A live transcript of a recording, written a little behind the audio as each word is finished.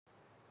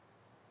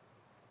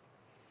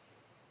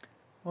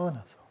Oh,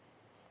 not so.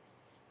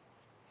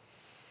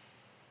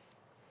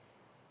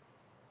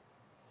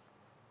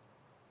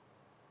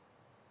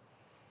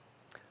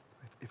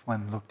 If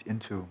one looked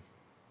into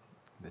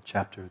the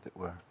chapter that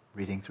we're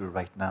reading through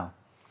right now,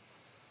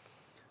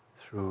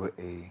 through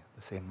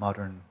let's say, a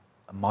modern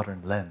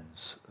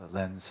lens, a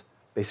lens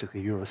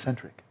basically a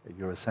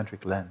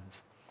Eurocentric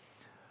lens,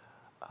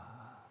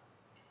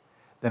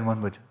 then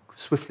one would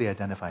swiftly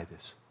identify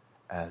this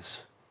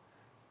as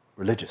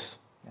religious,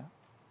 yeah?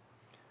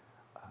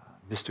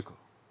 Mystical,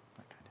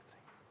 that kind of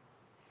thing.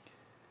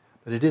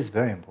 But it is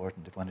very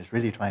important, if one is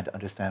really trying to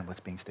understand what's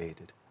being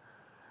stated,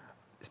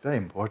 it's very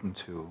important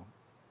to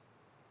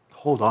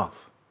hold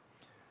off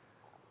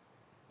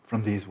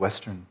from these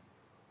Western,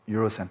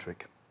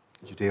 Eurocentric,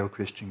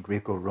 Judeo-Christian,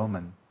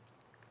 Greco-Roman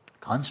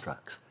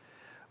constructs,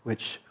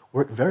 which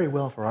work very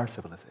well for our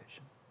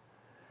civilization.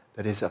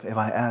 That is, if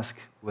I ask,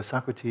 was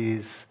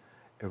Socrates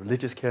a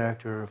religious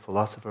character, a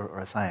philosopher, or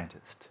a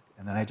scientist?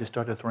 And then I just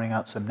started throwing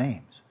out some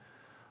names.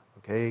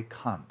 Okay,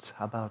 Kant,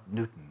 how about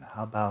Newton,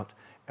 how about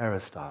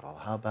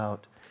Aristotle, how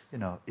about,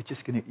 it's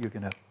just you're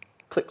going to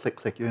click, click,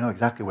 click, you know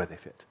exactly where they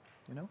fit,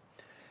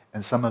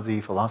 And some of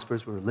the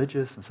philosophers were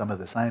religious, and some of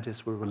the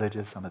scientists were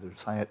religious, some of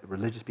the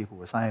religious people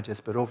were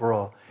scientists, but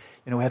overall,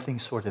 we have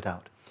things sorted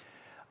out.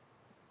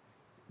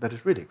 But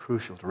it's really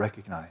crucial to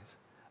recognize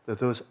that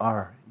those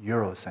are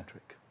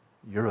Eurocentric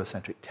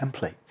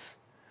templates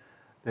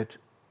that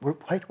work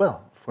quite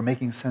well for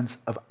making sense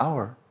of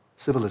our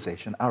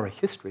civilization, our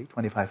history,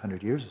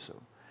 2,500 years or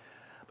so.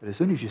 But as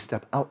soon as you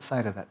step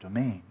outside of that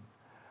domain,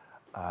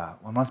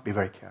 one must be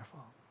very careful,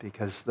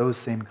 because those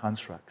same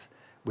constructs,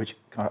 which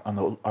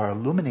are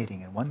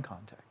illuminating in one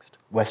context,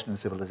 Western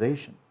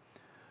civilization,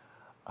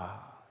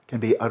 can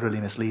be utterly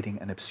misleading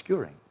and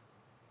obscuring,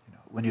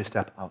 when you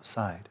step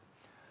outside.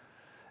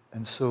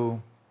 And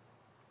so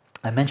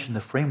I mentioned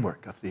the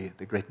framework of the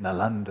great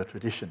Nalanda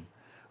tradition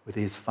with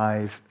these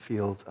 5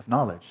 fields of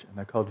knowledge, and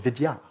they're called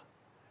Vidya.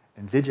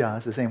 And Vidya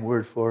is the same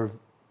word for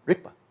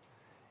Rigpa.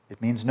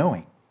 It means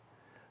knowing.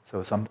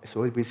 So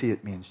we see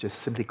it means just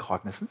simply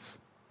cognizance.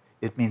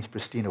 It means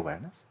pristine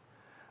awareness.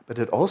 But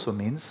it also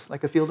means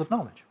like a field of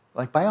knowledge,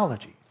 like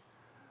biology.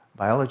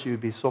 Biology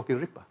would be Soki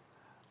Rigpa.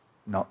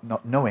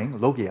 Not knowing,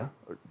 logia,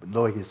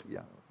 is,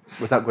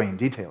 without going in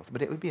details,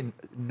 but it would be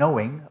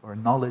knowing or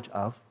knowledge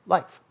of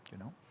life,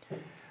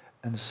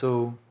 And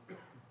so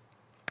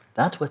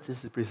that's what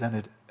this is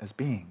presented as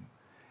being,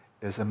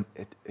 is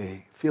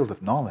a field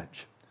of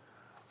knowledge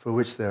for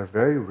which there are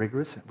very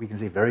rigorous, we can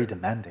say very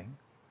demanding,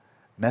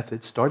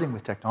 methods, starting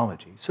with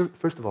technology. So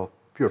first of all,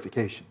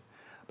 purification,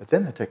 but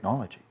then the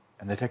technology.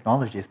 And the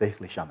technology is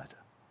basically shamatha.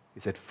 He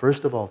said,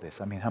 first of all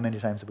this. I mean, how many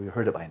times have we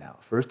heard it by now?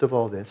 First of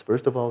all this,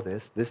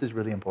 this is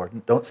really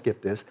important. Don't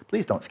skip this.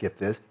 Please don't skip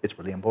this. It's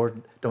really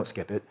important. Don't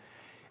skip it.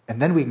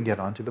 And then we can get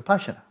on to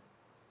vipassana.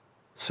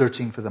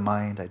 Searching for the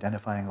mind,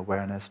 identifying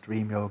awareness,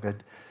 dream yoga,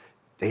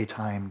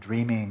 daytime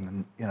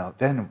dreaming,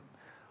 then,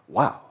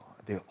 wow,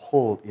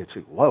 it's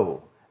like,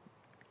 whoa,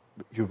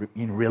 you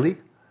mean really?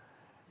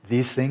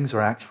 These things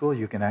are actual?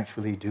 You can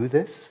actually do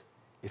this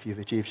if you've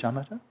achieved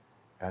shamatha?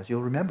 As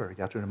you'll remember,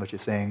 Yatra Rinpoche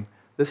is saying,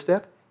 this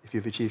step, if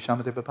you've achieved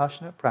shamatha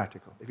vipassana,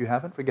 practical. If you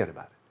haven't, forget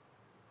about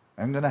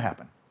it. Ain't going to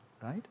happen,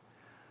 right?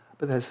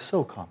 But that's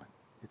so common.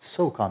 It's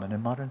so common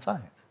in modern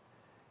science.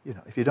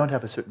 If you don't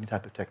have a certain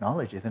type of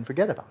technology, then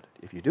forget about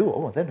it. If you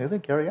do, then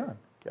carry on.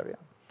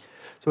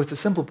 So it's a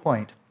simple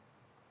point,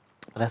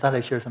 but I thought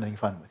I'd share something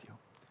fun with you.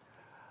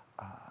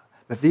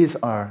 That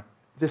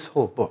this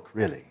whole book,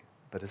 really,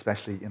 but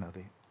especially,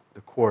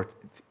 the core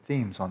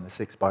themes on the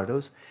 6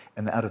 bardos,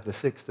 and out of the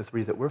 6, the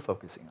 3 that we're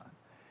focusing on.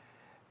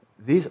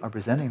 These are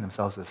presenting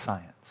themselves as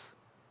science.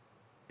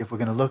 If we're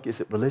going to look,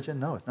 is it religion?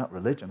 No, it's not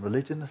religion.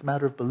 Religion is a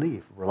matter of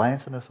belief,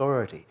 reliance on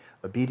authority,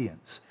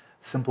 obedience,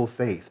 simple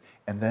faith,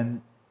 and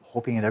then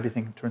hoping that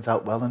everything turns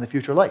out well in the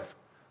future life.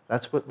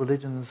 That's what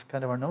religions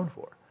kind of are known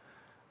for.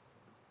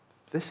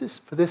 This is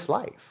for this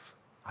life.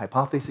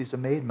 Hypotheses are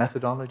made,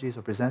 methodologies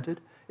are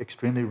presented,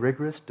 extremely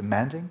rigorous,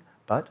 demanding,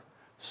 but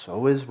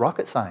so is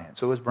rocket science,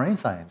 so is brain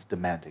science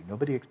demanding.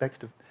 Nobody expects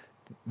to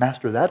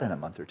master that in a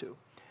month or 2.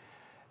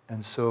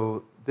 And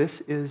so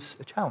this is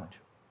a challenge.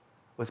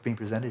 What's being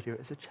presented here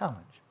is a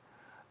challenge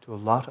to a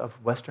lot of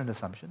Western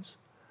assumptions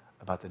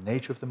about the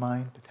nature of the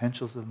mind,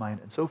 potentials of the mind,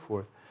 and so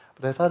forth.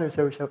 But I thought I'd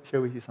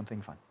share with you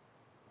something fun.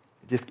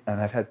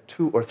 And I've had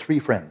 2 or 3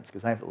 friends,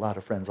 because I have a lot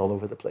of friends all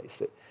over the place,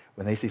 that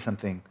when they see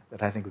something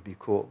that I think would be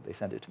cool, they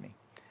send it to me.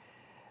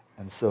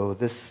 And so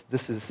this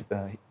has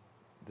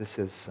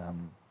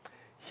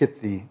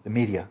hit the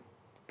media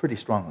pretty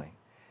strongly.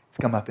 It's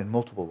come up in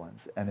multiple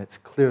ones, and it's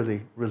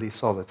clearly really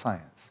solid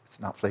science. It's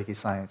not flaky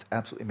science,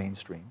 absolutely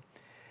mainstream.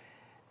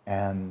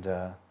 And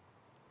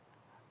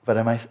but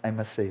I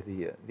must say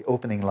the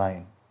opening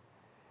line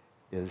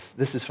is,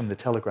 this is from the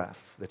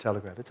Telegraph. The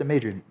Telegraph, it's a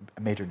major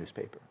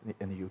newspaper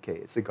in the UK.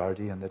 It's the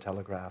Guardian, the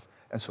Telegraph,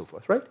 and so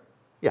forth, right?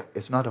 Yeah,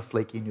 it's not a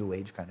flaky New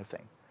Age kind of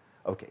thing.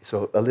 Okay,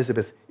 so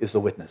Elizabeth is the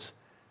witness.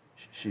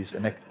 She's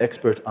an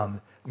expert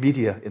on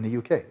media in the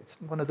UK. It's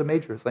one of the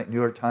majors, like New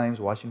York Times,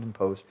 Washington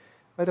Post,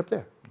 right up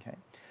there. Okay,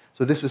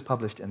 So this was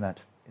published in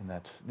that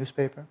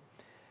newspaper.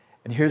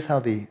 And here's how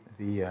the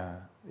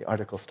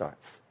article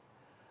starts.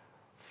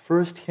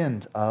 First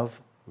hint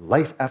of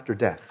life after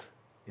death,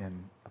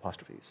 in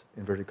apostrophes,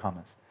 inverted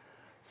commas.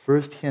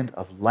 First hint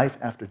of life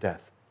after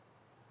death.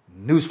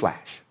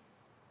 Newsflash.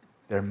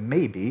 There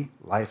may be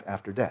life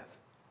after death.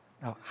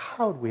 Now,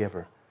 who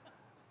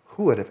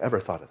would have ever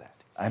thought of that?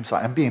 I'm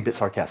sorry, I'm being a bit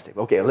sarcastic.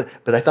 Okay,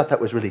 but I thought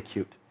that was really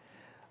cute.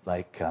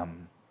 Like,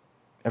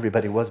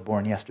 everybody was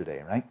born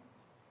yesterday, right?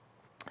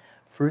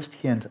 First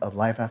hint of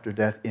life after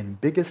death in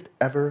biggest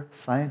ever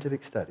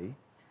scientific study.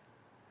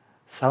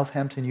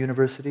 Southampton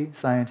University,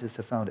 scientists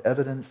have found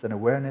evidence that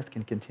awareness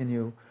can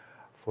continue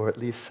for at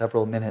least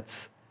several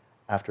minutes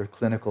after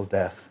clinical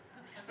death.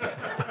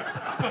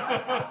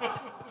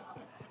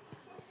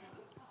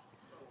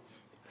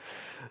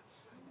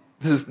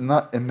 This is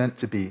not meant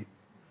to be,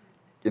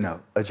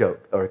 a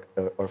joke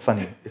or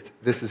funny.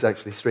 This is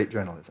actually straight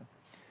journalism.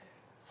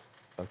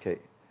 Okay,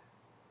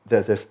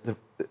 there's the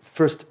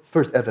first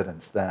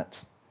evidence that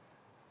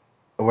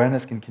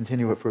awareness can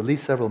continue for at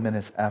least several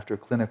minutes after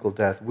clinical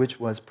death, which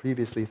was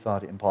previously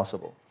thought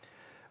impossible,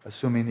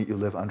 assuming that you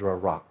live under a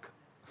rock.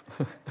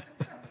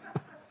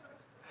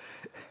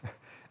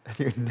 And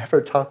you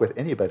never talk with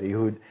anybody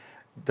who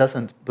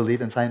doesn't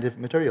believe in scientific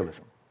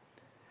materialism.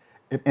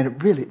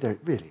 And really,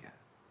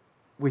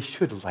 we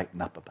should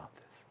lighten up about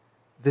this.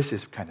 This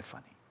is kind of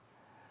funny.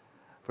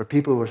 For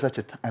people who are such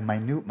a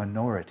minute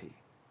minority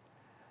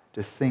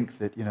to think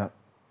that,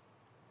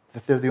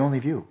 that they're the only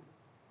view.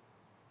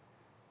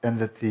 And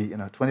that the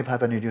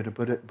 2,500 years of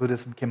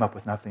Buddhism came up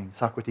with nothing.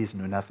 Socrates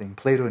knew nothing.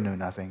 Plato knew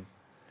nothing.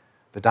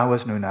 The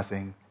Taoists knew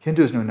nothing.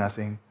 Hindus knew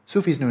nothing.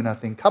 Sufis knew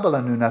nothing.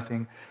 Kabbalah knew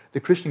nothing. The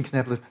Christian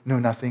Kneblers knew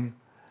nothing.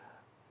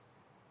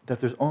 That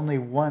there's only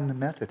one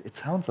method. It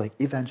sounds like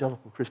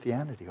evangelical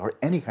Christianity or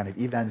any kind of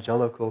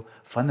evangelical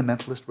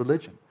fundamentalist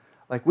religion.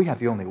 Like, we have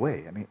the only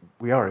way. I mean,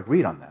 we are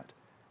agreed on that.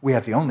 We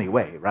have the only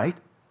way, right?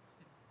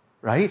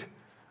 Right?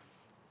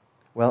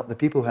 Well, the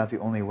people who have the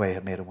only way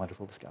have made a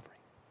wonderful discovery.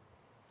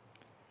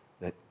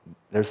 That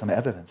there's some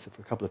evidence that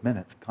for a couple of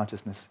minutes,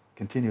 consciousness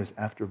continues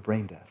after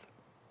brain death.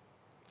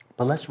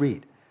 But let's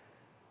read.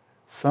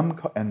 Some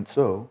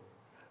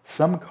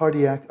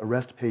cardiac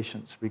arrest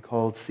patients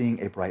recalled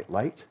seeing a bright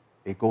light,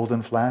 a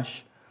golden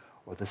flash,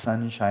 or the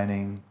sun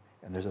shining,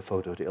 and there's a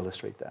photo to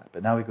illustrate that.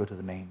 But now we go to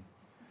the main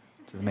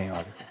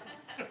article.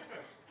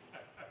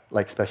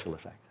 Like special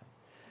effect.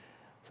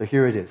 So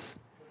here it is.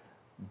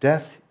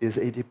 Death is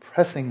a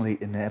depressingly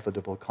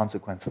inevitable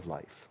consequence of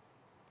life.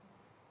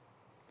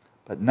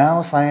 But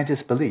now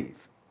scientists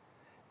believe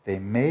they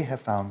may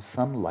have found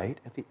some light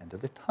at the end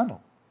of the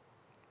tunnel.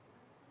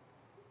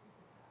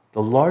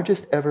 The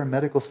largest ever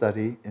medical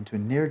study into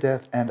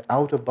near-death and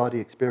out-of-body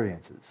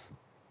experiences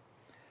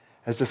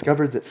has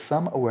discovered that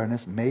some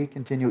awareness may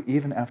continue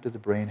even after the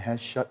brain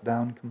has shut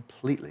down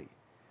completely.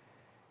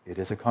 It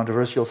is a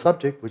controversial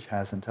subject which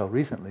has until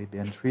recently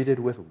been treated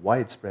with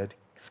widespread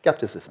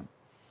skepticism,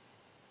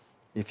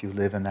 if you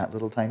live in that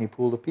little tiny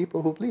pool of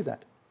people who believe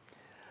that.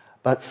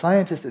 But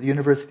scientists at the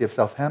University of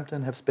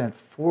Southampton have spent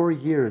 4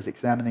 years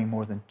examining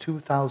more than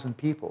 2,000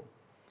 people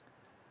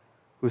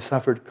who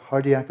suffered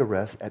cardiac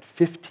arrest at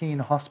 15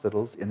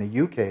 hospitals in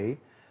the UK,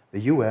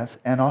 the US,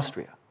 and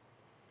Austria.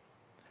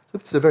 So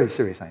this is a very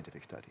serious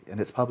scientific study,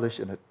 and it's published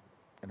in a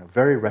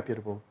very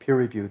reputable,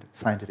 peer-reviewed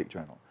scientific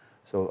journal.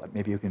 So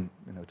maybe you can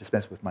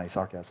dispense with my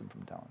sarcasm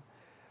from now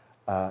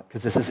on.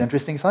 Because this is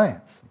interesting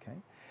science, okay?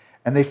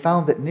 And they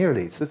found that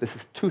so this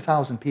is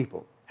 2,000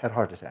 people had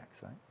heart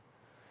attacks, right?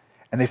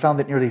 And they found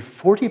that nearly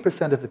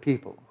 40% of the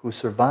people who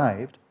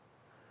survived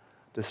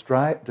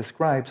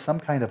described some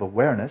kind of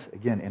awareness,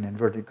 again in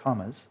inverted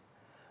commas,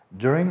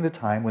 during the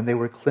time when they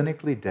were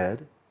clinically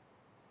dead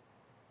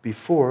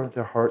before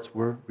their hearts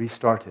were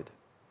restarted.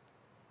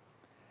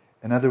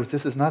 In other words,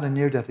 this is not a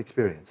near-death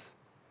experience.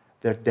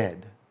 They're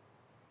dead,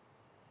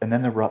 and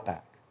then they're brought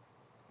back.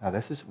 Now,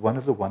 this is one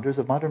of the wonders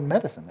of modern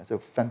medicine. That's a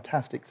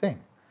fantastic thing.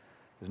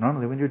 Because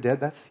normally when you're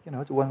dead, that's,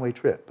 it's a one-way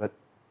trip. But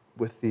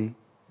with the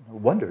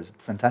wonders,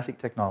 fantastic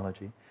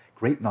technology,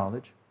 great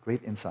knowledge,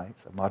 great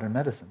insights of modern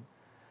medicine,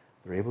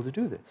 they're able to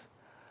do this.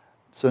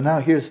 So now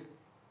it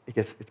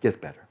gets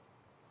better.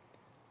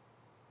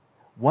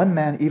 One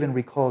man even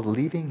recalled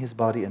leaving his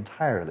body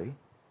entirely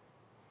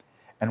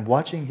and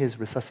watching his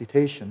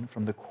resuscitation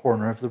from the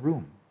corner of the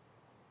room.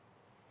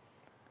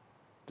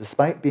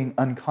 Despite being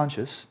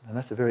unconscious, and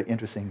that's a very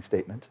interesting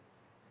statement,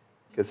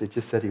 because it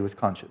just said he was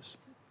conscious.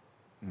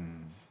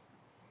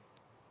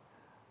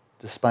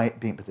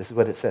 But this is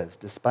what it says,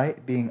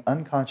 despite being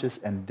unconscious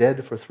and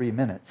dead for 3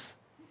 minutes,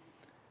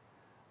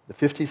 the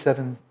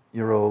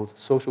 57-year-old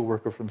social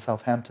worker from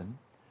Southampton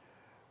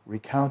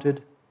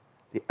recounted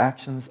the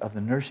actions of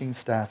the nursing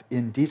staff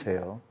in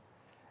detail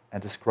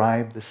and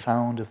described the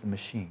sound of the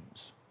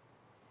machines.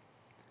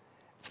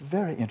 It's a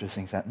very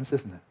interesting sentence,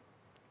 isn't it?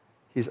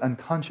 He's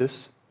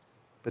unconscious,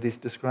 but he's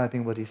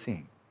describing what he's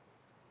seeing.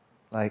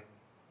 Like,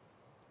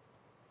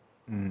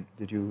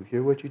 did you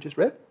hear what you just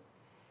read?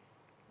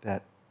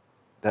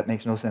 That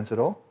makes no sense at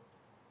all.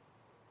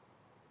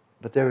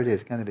 But there it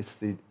is. It's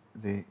the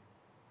the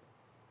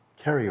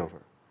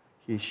carryover.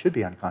 He should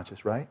be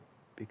unconscious, right?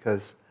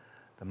 Because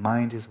the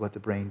mind is what the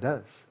brain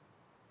does.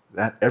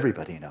 That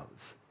everybody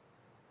knows,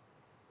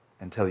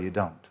 until you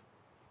don't.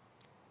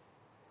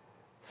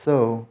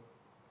 So,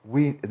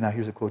 now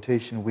here's a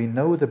quotation, we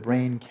know the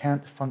brain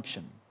can't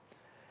function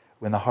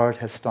when the heart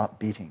has stopped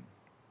beating,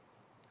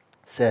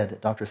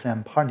 said Dr.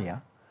 Sam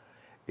Parnia,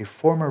 a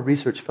former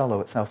research fellow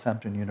at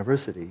Southampton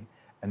University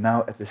and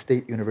now at the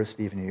State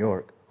University of New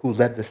York, who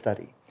led the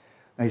study.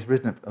 Now he's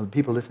written,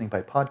 people listening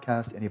by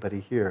podcast, anybody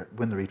here,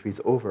 when the retreat's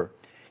over,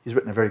 he's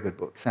written a very good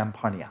book, Sam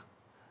Parnia.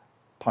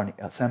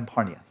 Sam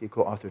Parnia, he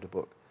co-authored a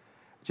book,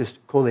 just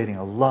collating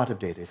a lot of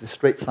data. He's a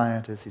straight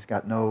scientist, he's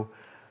got no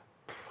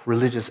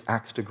religious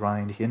axe to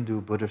grind,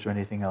 Hindu, Buddhist, or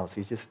anything else.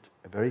 He's just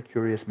a very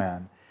curious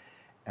man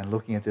and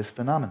looking at this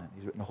phenomenon.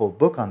 He's written a whole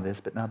book on this,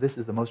 but now this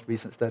is the most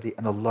recent study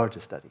and the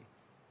largest study.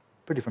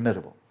 Pretty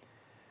formidable.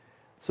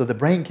 So the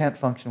brain can't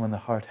function when the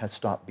heart has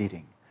stopped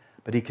beating.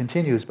 But he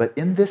continues, but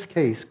in this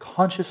case,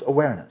 conscious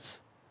awareness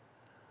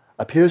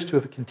appears to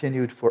have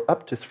continued for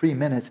up to 3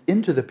 minutes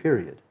into the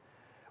period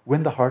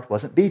when the heart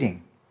wasn't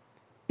beating,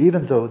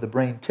 even though the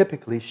brain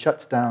typically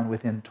shuts down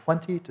within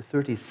 20 to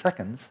 30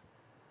 seconds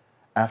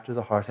after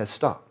the heart has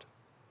stopped.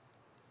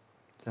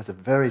 That's a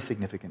very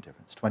significant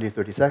difference. 20 to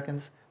 30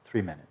 seconds,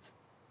 3 minutes.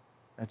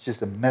 That's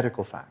just a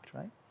medical fact,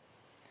 right?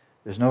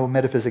 There's no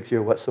metaphysics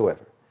here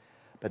whatsoever.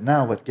 But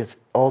now what gets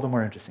all the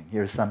more interesting,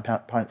 here's Sam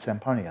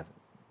Parnia,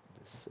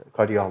 this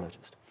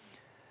cardiologist.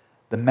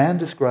 The man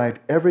described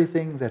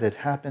everything that had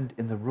happened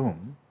in the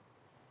room,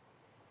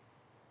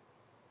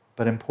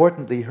 but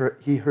importantly,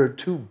 he heard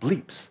 2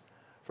 bleeps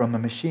from a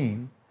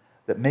machine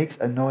that makes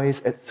a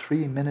noise at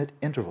 3-minute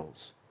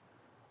intervals,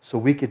 so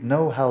we could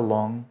know how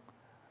long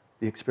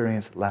the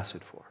experience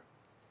lasted for.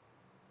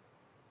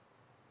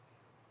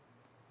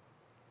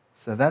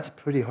 So that's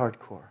pretty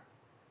hardcore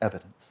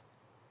evidence.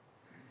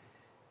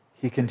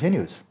 He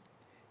continues,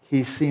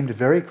 he seemed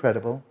very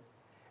credible,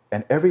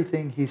 and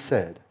everything he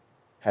said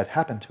had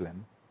happened to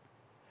him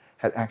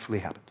had actually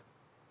happened.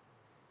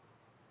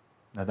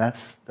 Now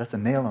that's a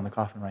nail on the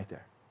coffin right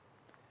there.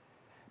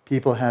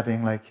 People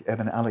having, like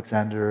Eben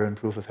Alexander and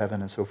Proof of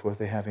Heaven and so forth,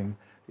 they're having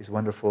these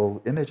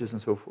wonderful images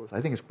and so forth. I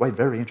think it's quite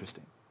very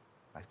interesting.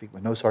 I speak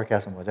with no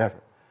sarcasm, whatever.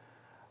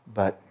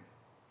 But,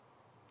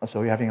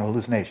 so you're having a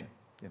hallucination,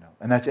 you know.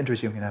 And that's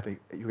interesting,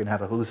 you can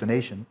have a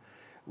hallucination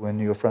when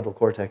your frontal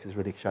cortex is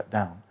really shut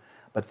down.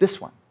 But this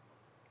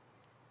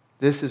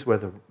is where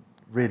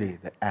really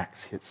the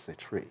axe hits the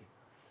tree.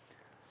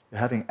 You're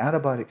having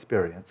out-of-body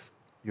experience,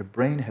 your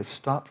brain has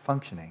stopped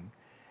functioning,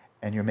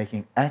 and you're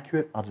making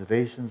accurate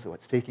observations of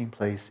what's taking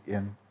place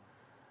in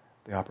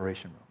the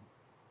operation room.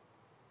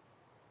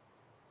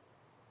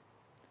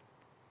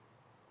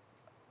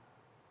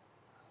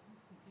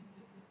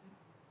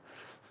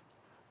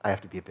 I have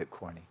to be a bit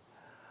corny.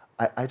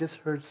 I just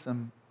heard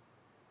some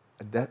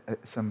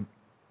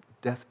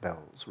death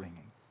bells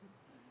ringing.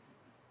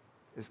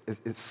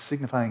 It's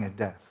signifying a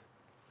death.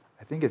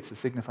 I think it's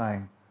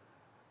signifying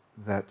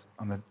that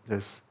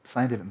there's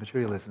scientific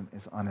materialism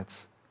is on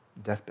its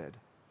deathbed,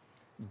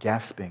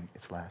 gasping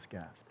its last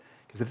gasp.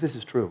 Because if this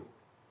is true,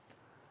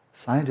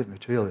 scientific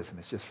materialism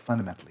is just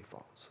fundamentally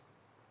false.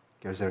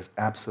 Because there's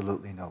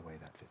absolutely no way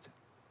that fits in.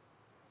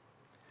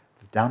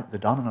 The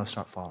dominoes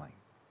start falling.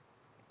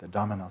 The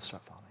dominoes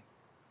start falling.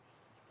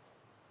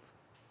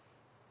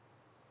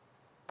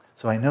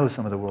 So I know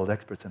some of the world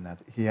experts in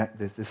that.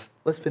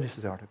 Let's finish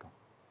this article.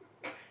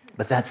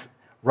 But that's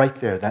right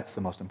there, that's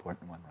the most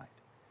important one, right?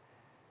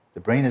 The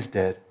brain is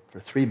dead for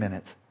 3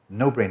 minutes,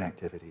 no brain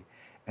activity,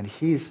 and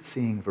he's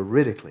seeing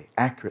veridically,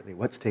 accurately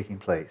what's taking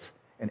place,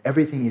 and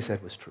everything he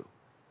said was true.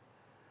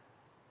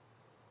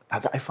 I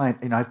find,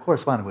 I've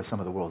corresponded with some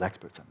of the world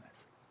experts on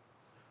this.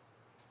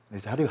 They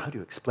say, how do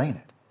you explain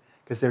it?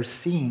 Because they're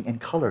seeing in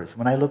colors.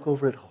 When I look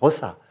over at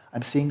Rosa,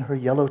 I'm seeing her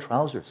yellow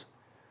trousers.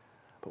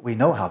 But we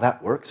know how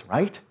that works,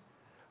 right?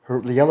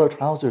 Her yellow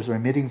trousers are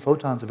emitting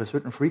photons of a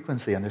certain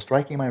frequency, and they're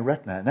striking my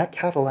retina, and that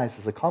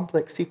catalyzes a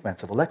complex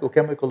sequence of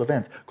electrochemical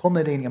events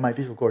culminating in my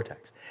visual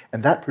cortex.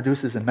 And that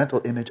produces a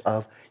mental image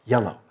of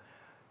yellow.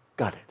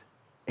 Got it.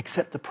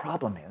 Except the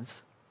problem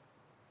is,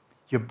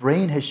 your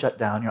brain has shut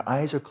down, your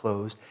eyes are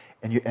closed,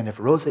 and if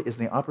Rosa is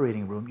in the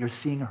operating room, you're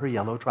seeing her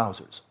yellow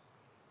trousers.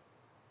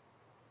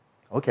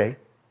 Okay,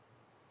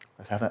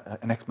 let's have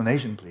an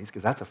explanation, please,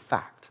 because that's a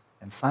fact.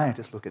 And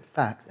scientists look at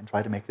facts and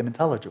try to make them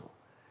intelligible.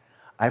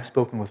 I've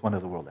spoken with one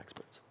of the world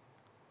experts,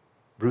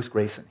 Bruce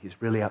Grayson.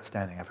 He's really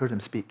outstanding. I've heard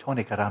him speak.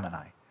 Tony Karam and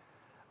I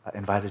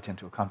invited him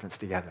to a conference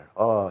together.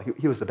 Oh,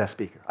 he was the best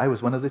speaker. I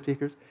was one of the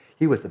speakers.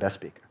 He was the best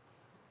speaker.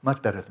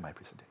 Much better than my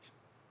presentation.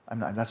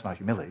 That's not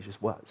humility, it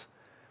just was.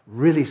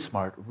 Really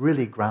smart,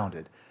 really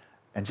grounded,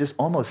 and just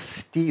almost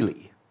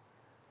steely.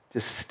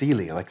 Just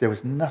steely, like there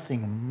was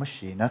nothing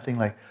mushy, nothing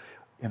like,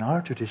 in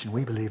our tradition,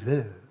 we believe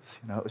this.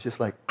 It was just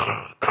like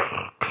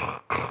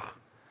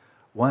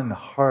one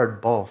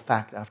hardball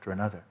fact after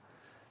another.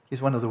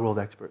 He's one of the world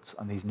experts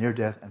on these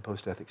near-death and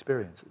post-death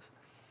experiences.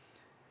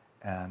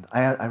 And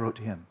I wrote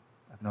to him.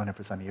 I've known him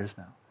for some years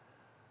now.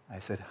 I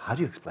said, how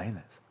do you explain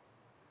this?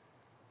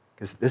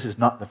 because this is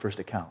not the first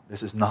account.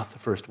 This is not the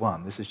first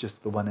one. This is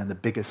just the one in the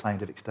biggest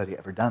scientific study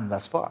ever done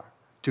thus far.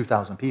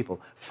 2,000 people,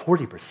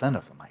 40%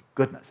 of them, my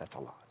goodness, that's a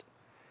lot.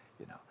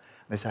 You know.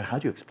 And I said, how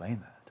do you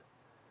explain that?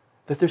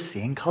 That they're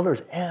seeing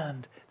colors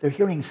and they're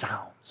hearing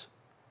sounds.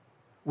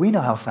 We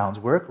know how sounds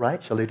work,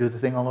 right? Shall I do the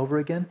thing all over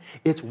again?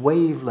 It's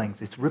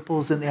wavelength, it's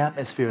ripples in the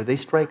atmosphere. They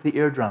strike the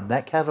eardrum.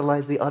 That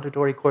catalyzes the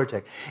auditory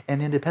cortex.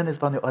 And independent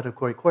upon the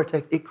auditory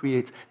cortex, it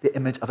creates the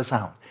image of a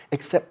sound.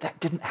 Except that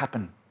didn't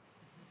happen.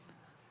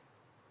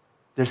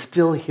 They're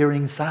still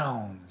hearing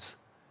sounds.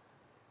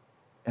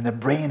 And the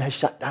brain has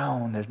shut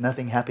down. There's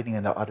nothing happening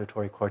in the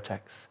auditory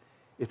cortex.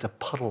 It's a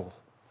puddle.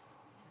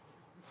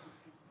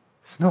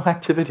 There's no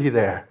activity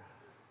there.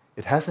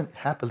 It hasn't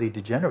happily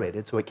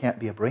degenerated, so it can't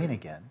be a brain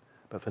again.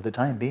 But for the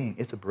time being,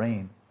 it's a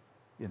brain,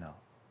 you know,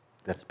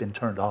 that's been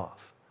turned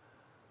off.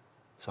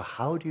 So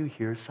how do you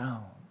hear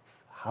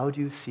sounds? How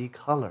do you see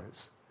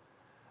colors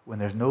when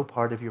there's no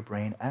part of your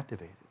brain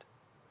activated?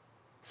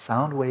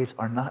 Sound waves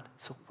are not,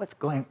 so what's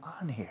going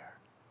on here?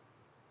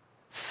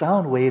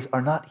 Sound waves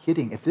are not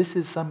hitting. If this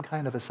is some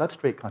kind of a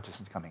substrate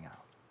consciousness coming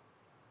out,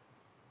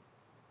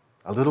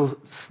 a little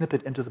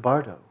snippet into the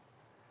bardo,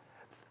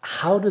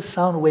 how do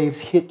sound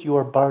waves hit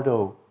your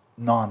bardo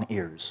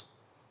non-ears?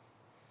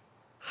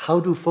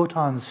 How do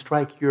photons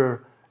strike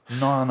your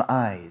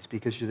non-eyes?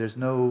 Because there's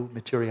no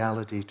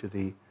materiality to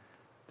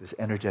this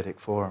energetic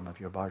form of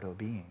your bardo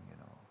being, you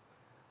know.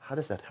 How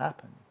does that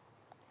happen?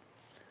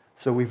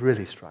 So we've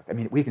really struck. I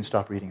mean, we can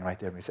stop reading right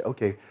there and we say,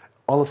 okay,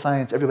 all of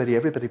science, everybody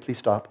please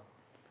stop.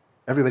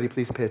 Everybody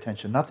please pay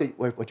attention. Not that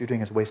what you're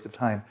doing is a waste of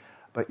time,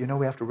 but you know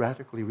we have to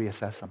radically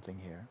reassess something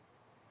here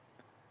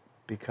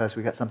because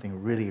we got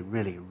something really,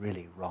 really,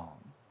 really wrong.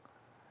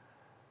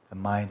 The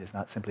mind is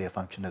not simply a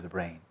function of the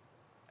brain.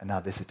 And now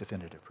this is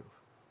definitive proof.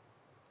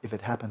 If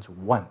it happens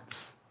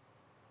once,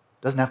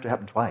 doesn't have to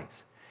happen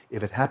twice.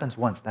 If it happens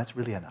once, that's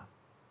really enough.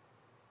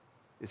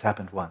 It's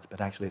happened once,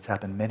 but actually it's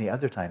happened many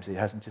other times. It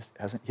hasn't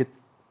hit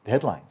the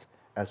headlines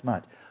as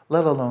much.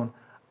 Let alone,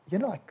 you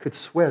know, I could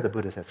swear the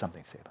Buddha has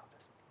something to say about this.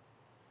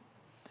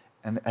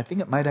 And I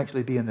think it might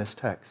actually be in this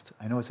text.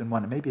 I know it's in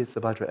one. Maybe it's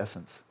the Vajra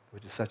Essence,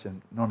 which is such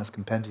an enormous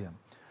compendium.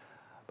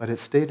 But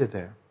it's stated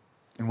there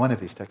in one of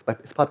these texts.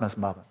 It's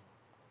Padmasambhava.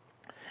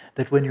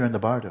 That when you're in the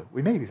bardo,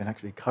 we may have even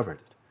actually covered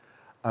it.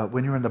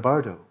 When you're in the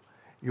bardo,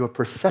 your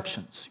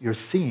perceptions, you're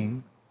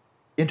seeing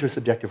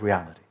intersubjective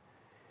reality.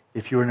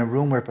 If you're in a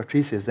room where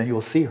Patrice is, then you'll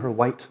see her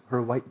white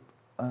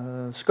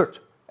skirt,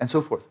 and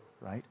so forth,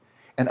 right?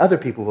 And other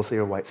people will see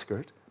her white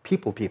skirt,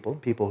 people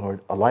who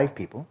are alive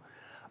people,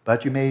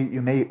 but you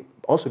may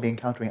also be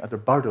encountering other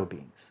bardo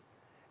beings.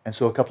 And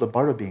so a couple of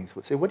bardo beings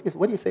would say, what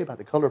do you say about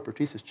the color of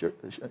Patrice's shirt?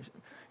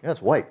 Yeah,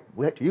 it's white.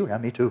 White to you? Yeah,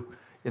 me too.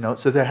 You know,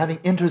 so they're having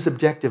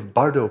intersubjective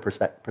bardo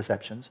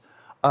perceptions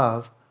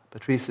of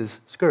Patrice's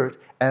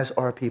skirt, as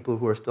are people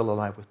who are still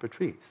alive with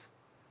Patrice.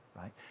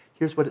 Right?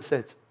 Here's what it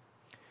says.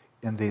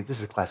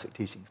 This is classic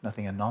teachings,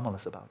 nothing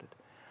anomalous about it.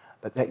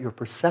 But that your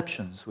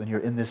perceptions, when you're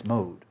in this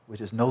mode,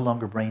 which is no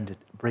longer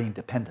brain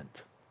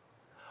dependent,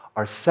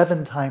 are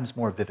 7 times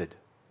more vivid.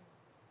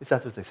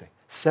 That's what they say.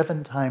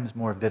 7 times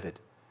more vivid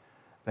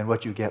than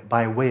what you get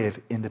by way of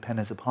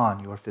independence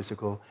upon your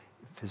physical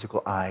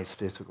eyes,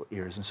 physical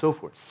ears, and so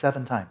forth.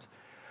 7 times.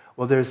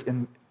 Well, there's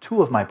in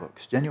 2 of my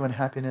books, Genuine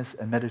Happiness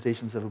and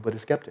Meditations of a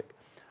Buddhist Skeptic,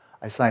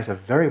 I cite a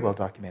very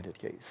well-documented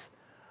case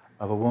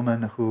of a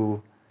woman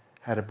who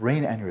had a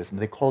brain aneurysm.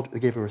 They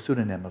gave her a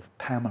pseudonym of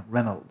Pam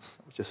Reynolds,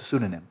 which is a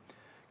pseudonym.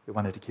 They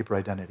wanted to keep her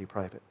identity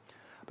private.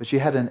 But she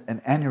had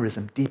an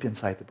aneurysm deep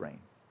inside the brain.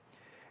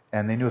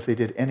 And they knew if they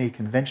did any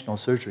conventional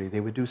surgery, they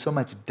would do so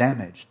much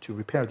damage to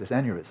repair this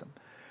aneurysm.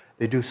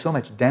 They do so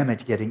much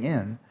damage getting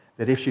in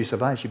that if she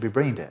survived, she'd be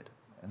brain dead.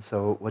 And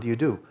so what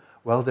do?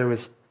 Well, there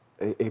was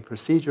a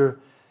procedure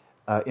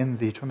in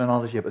the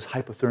terminology of it was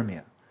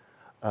hypothermia.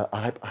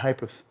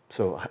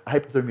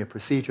 Hypothermia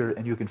procedure,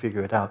 and you can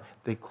figure it out.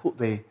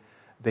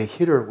 They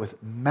hit her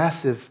with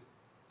massive,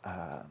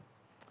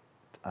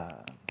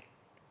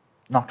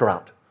 knocked her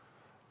out,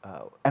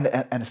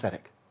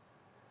 anesthetic,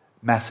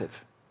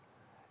 massive.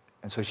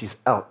 And so she's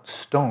out,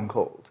 stone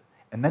cold.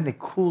 And then they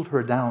cooled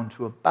her down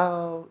to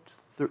about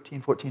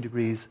 13, 14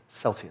 degrees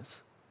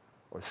Celsius,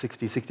 or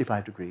 60,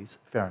 65 degrees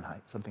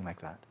Fahrenheit, something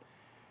like that.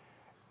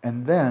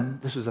 And then,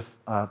 this was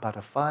about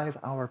a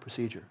 5-hour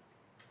procedure.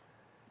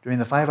 During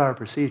the 5-hour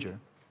procedure,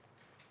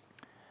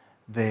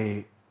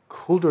 they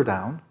cooled her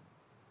down,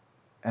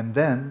 and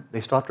then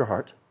they stopped her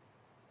heart,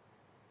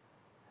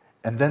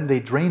 and then they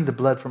drained the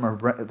blood from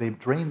her. They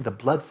drained the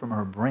blood from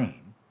her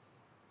brain,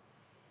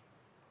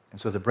 and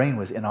so the brain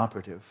was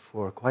inoperative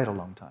for quite a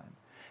long time.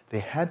 They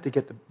had to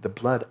get the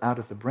blood out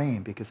of the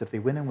brain because if they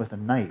went in with a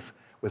knife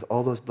with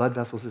all those blood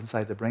vessels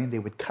inside the brain, they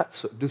would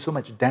do so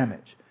much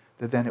damage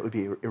that then it would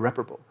be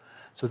irreparable.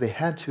 So they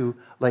had to,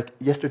 like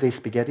yesterday's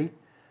spaghetti,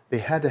 they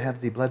had to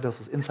have the blood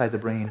vessels inside the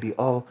brain be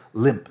all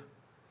limp,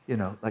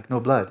 like no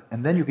blood.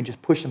 And then you can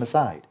just push them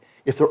aside.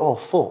 If they're all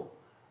full,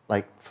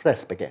 like fresh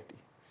spaghetti,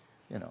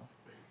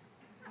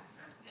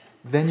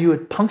 then you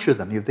would puncture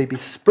them. They'd be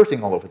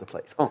spurting all over the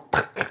place. Oh,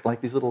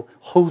 like these little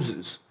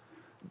hoses,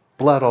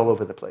 blood all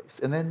over the place.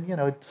 And then,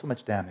 so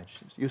much damage,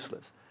 it's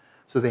useless.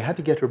 So they had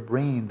to get her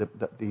brain,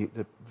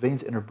 the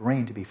veins in her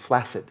brain to be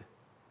flaccid,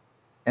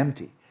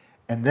 empty.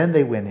 And then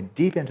they went in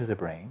deep into the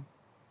brain.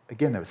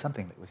 Again, there was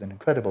an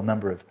incredible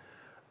number of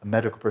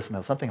medical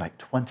personnel, something like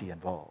 20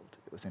 involved.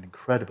 It was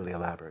incredibly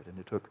elaborate, and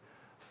it took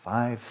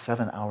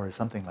 5-7 hours,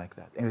 something like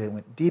that. Anyway, they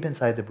went deep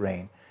inside the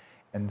brain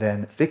and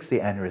then fixed the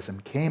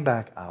aneurysm, came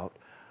back out,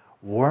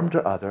 warmed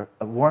her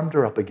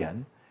up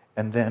again,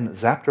 and then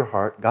zapped her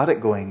heart, got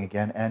it going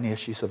again, and yes,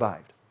 she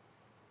survived.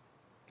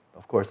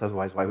 Of course,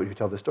 otherwise, why would you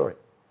tell the story?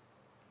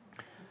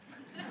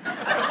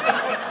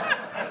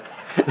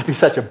 It'd be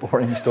such a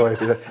boring story.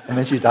 And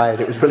then she died.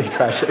 It was really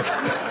tragic.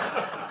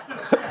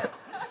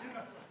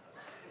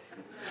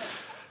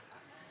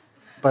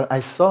 But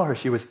I saw her.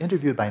 She was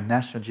interviewed by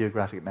National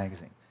Geographic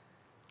magazine,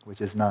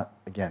 which is not,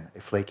 again,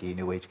 a flaky,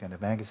 New Age kind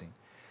of magazine.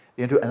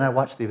 And I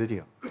watched the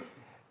video.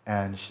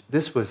 And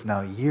this was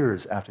now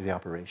years after the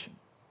operation,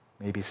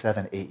 maybe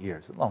 7-8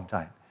 years, a long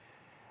time.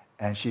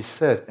 And she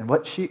said, and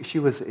what she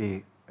was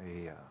a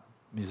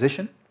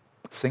musician,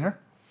 singer.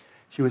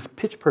 She was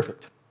pitch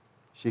perfect.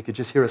 She could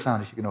just hear a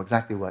sound and she could know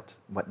exactly what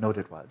note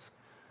it was.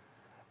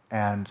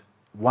 And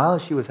while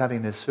she was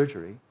having this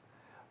surgery,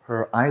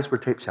 her eyes were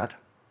taped shut,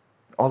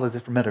 all of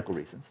this for medical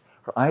reasons.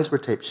 Her eyes were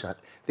taped shut.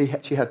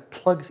 She had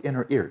plugs in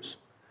her ears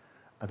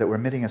that were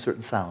emitting a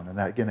certain sound. And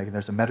that, again,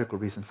 there's a medical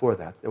reason for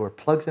that. There were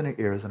plugs in her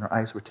ears and her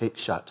eyes were taped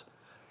shut.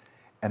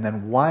 And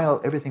then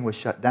while everything was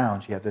shut down,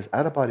 she had this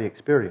out-of-body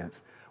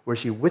experience where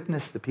she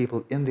witnessed the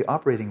people in the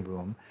operating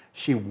room.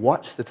 She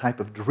watched the type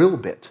of drill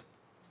bit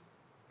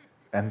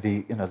and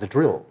the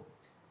drill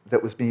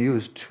that was being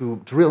used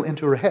to drill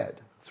into her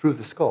head through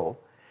the skull.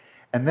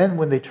 And then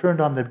when they turned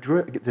on the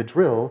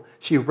drill,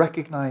 she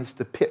recognized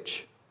the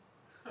pitch.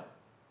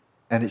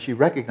 And she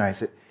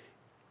recognized it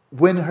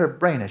when her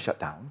brain is shut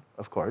down,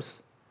 of course.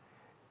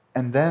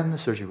 And then the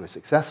surgery was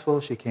successful.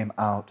 She came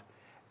out,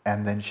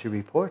 and then she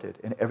reported,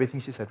 and everything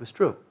she said was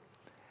true.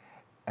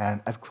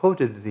 And I've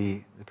quoted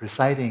the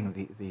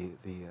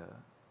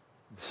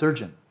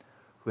surgeon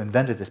who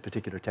invented this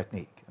particular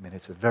technique. I mean,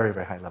 it's a very,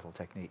 very high-level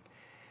technique.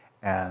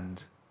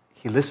 And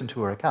he listened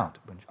to her account,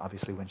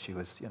 obviously when she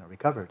was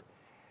recovered.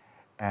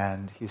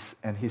 And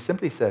he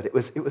simply said, it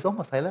was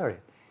almost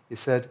hilarious. He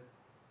said,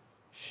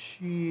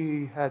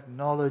 she had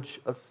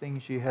knowledge of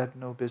things she had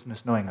no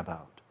business knowing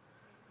about.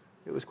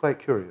 It was quite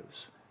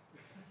curious.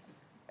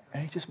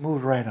 And he just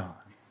moved right on.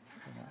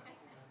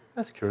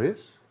 That's curious,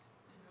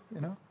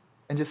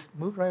 and just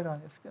moved right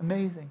on. It's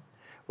amazing.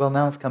 Well,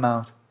 now it's come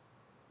out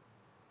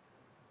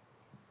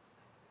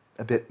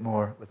a bit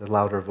more with a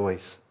louder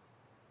voice.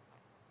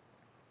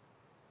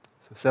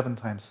 So 7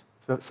 times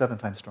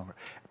stronger.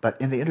 But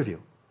in the interview,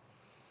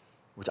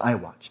 which I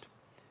watched,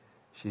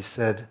 she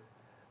said,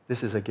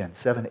 this is again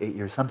 7-8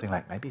 years, something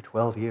like maybe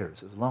 12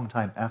 years. It was a long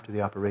time after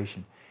the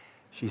operation.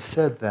 She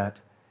said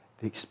that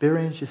the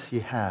experiences she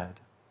had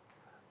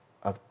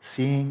of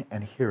seeing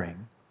and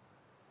hearing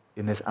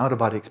in this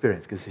out-of-body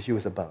experience, because she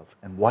was above,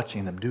 and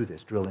watching them do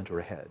this, drill into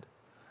her head,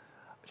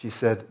 she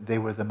said they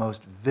were the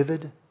most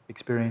vivid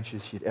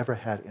experiences she'd ever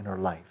had in her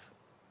life.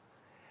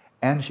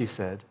 And she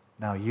said,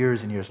 now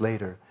years and years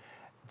later,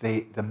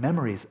 the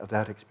memories of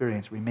that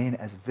experience remain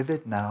as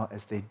vivid now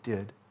as they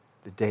did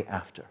the day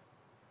after.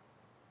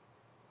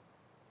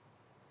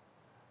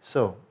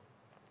 So,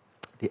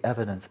 the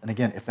evidence, and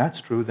again, if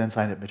that's true, then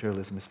scientific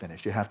materialism is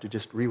finished. You have to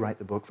just rewrite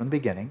the book from the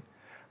beginning.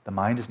 The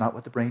mind is not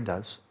what the brain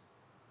does.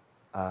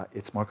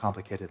 It's more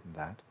complicated than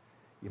that.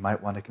 You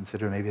might want to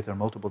consider maybe there are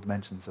multiple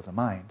dimensions of the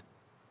mind.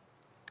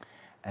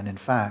 And in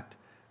fact,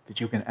 that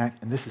you can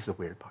act, and this is the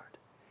weird part,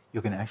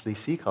 you can actually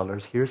see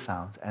colors, hear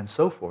sounds, and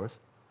so forth,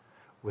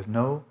 with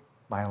no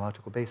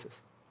biological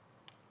basis.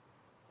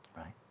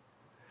 Right?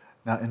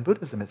 Now, in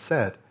Buddhism, it's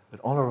said that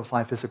all our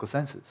 5 physical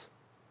senses,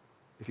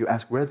 if you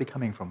ask where are they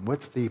coming from,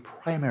 what's the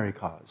primary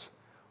cause?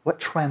 What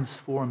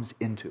transforms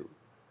into,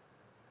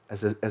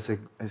 as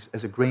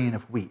a grain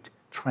of wheat,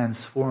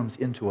 transforms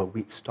into a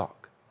wheat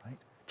stalk, right?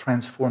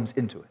 Transforms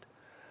into it.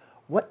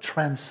 What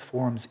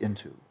transforms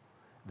into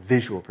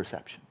visual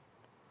perception?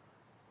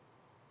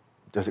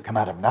 Does it come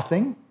out of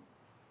nothing?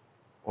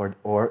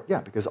 Or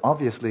yeah, because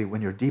obviously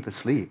when you're deep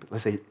asleep,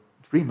 let's say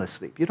dreamless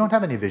sleep, you don't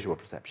have any visual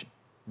perception.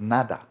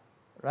 Nada,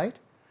 right?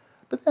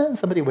 But then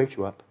somebody wakes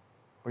you up,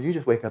 or you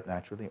just wake up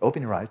naturally,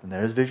 open your eyes, and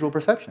there's visual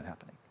perception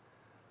happening.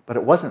 But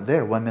it wasn't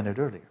there 1 minute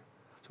earlier.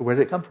 So where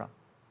did it come from?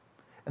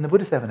 And the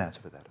Buddhists have an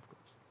answer for that, of course.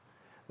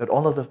 That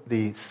all of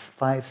the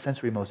 5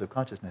 sensory modes of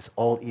consciousness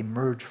all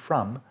emerge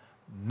from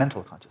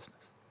mental consciousness.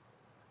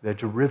 They're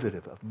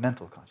derivative of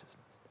mental consciousness.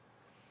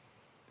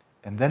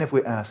 And then if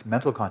we ask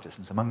mental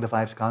consciousness, among the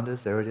 5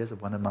 skandhas, there it is,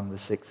 one among the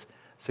six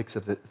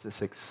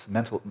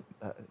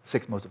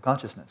modes of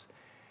consciousness.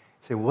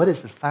 Say, what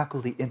is the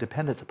faculty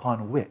independence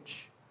upon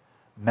which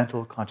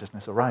mental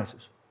consciousness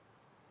arises?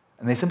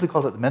 And they simply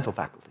call it the mental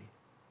faculty.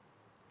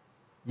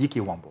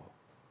 Yikiwambo.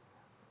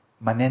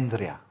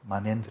 Manendriya,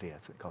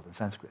 it's called in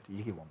Sanskrit,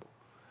 Yikiwambo.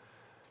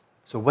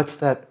 So what's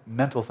that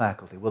mental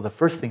faculty? Well, the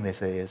first thing they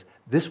say is,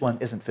 this one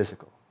isn't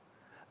physical.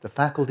 The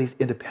faculties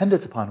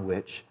independent upon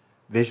which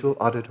visual,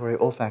 auditory,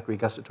 olfactory,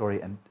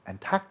 gustatory, and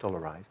tactile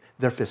arise,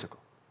 they're physical.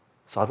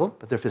 Subtle,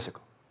 but they're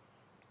physical,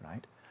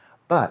 right?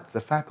 But the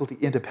faculty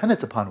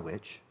independent upon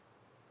which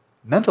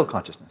mental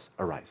consciousness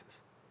arises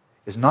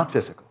is not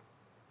physical.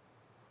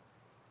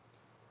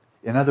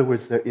 In other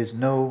words, there is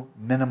no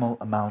minimal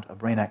amount of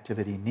brain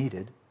activity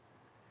needed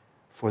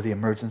for the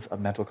emergence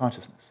of mental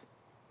consciousness.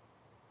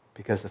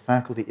 Because the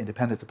faculty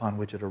independence upon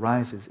which it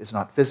arises is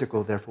not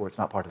physical, therefore it's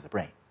not part of the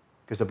brain.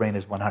 Because the brain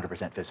is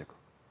 100% physical,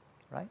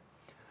 right?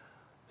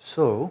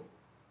 So,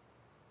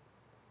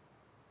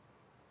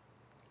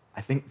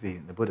 I think the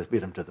Buddhists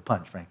beat him to the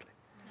punch, frankly.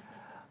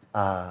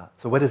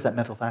 So what is that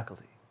mental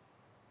faculty?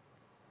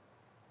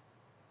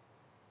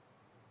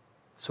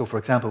 So for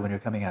example, when you're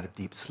coming out of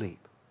deep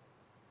sleep,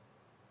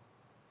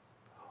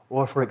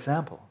 or for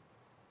example,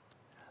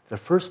 the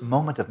first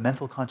moment of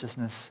mental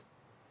consciousness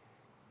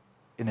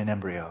in an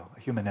embryo, a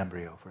human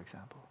embryo, for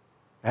example.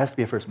 There has to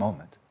be a first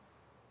moment.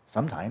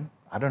 Sometime,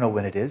 I don't know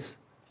when it is,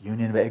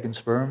 union of egg and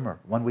sperm, or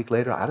 1 week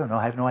later, I don't know,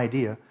 I have no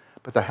idea.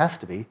 But there has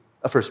to be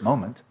a first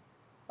moment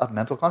of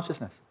mental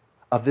consciousness,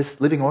 of this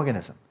living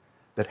organism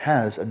that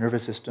has a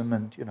nervous system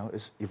and,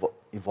 is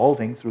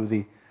evolving through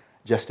the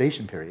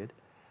gestation period.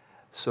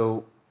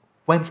 So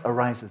whence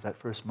arises that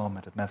first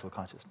moment of mental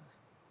consciousness?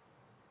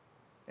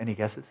 Any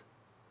guesses?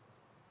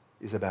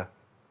 Isabel?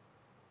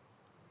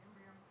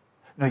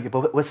 No,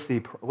 but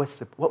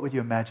what would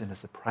you imagine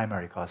as the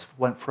primary cause?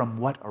 From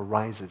what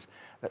arises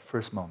that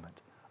first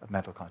moment of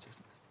mental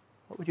consciousness?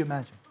 What would you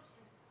imagine?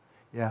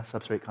 Yeah,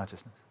 substrate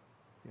consciousness.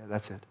 Yeah,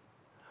 that's it.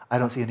 I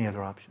don't see any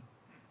other option.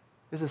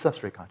 It's a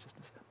substrate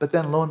consciousness. But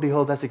then, lo and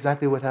behold, that's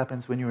exactly what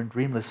happens when you're in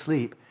dreamless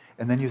sleep,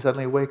 and then you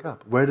suddenly wake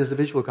up. Where does the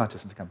visual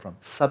consciousness come from?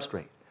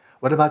 Substrate.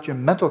 What about your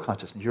mental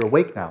consciousness? You're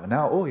awake now, and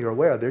now, oh, you're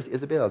aware. There's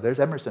Isabel, there's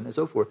Emerson, and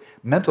so forth.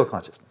 Mental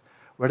consciousness.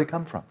 Where did it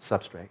come from?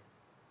 Substrate.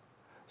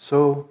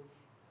 So,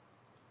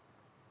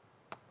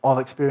 all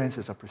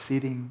experiences are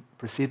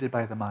preceded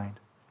by the mind,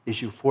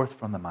 issue forth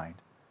from the mind,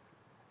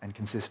 and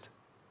consist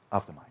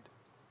of the mind.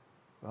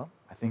 Well,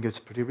 I think it's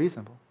pretty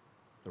reasonable.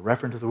 The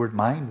reference to the word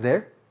mind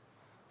there,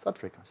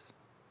 substrate consciousness.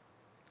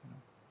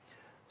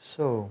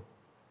 So,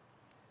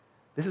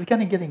 this is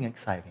kind of getting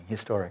exciting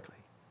historically,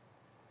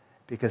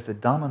 because the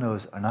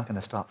dominoes are not going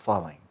to stop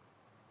falling.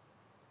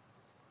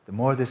 The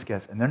more this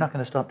gets, and they're not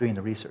going to stop doing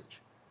the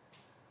research.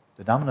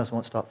 The dominoes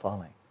won't stop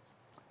falling.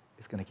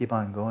 It's going to keep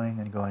on going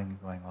and going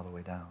and going all the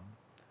way down.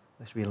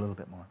 Let's read a little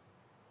bit more.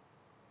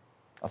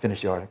 I'll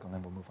finish the article and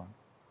then we'll move on.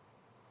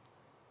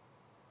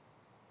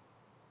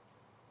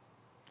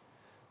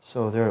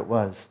 So there it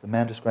was. The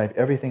man described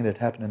everything that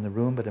happened in the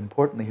room, but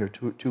importantly here,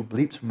 two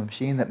bleeps from a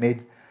machine that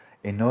made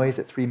a noise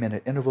at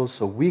 3-minute intervals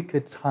so we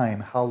could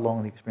time how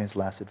long the experience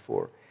lasted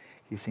for.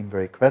 He seemed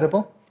very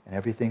credible, and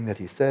everything that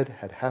he said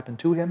had happened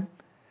to him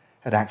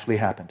had actually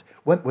happened.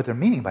 What they're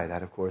meaning by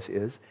that, of course,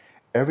 is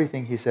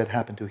everything he said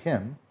happened to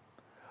him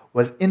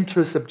was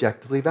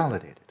intrasubjectively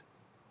validated.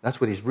 That's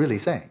what he's really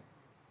saying.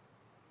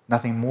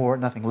 Nothing more,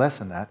 nothing less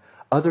than that.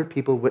 Other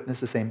people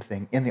witnessed the same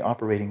thing in the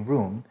operating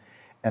room,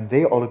 and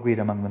they all agreed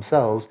among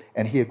themselves,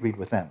 and he agreed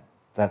with them.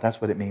 That's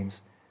what it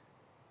means.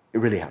 It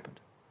really happened.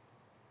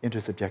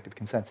 Intersubjective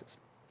consensus.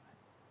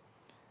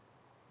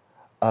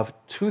 Of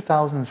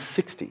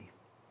 2,060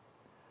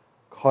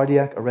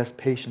 cardiac arrest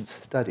patients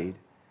studied,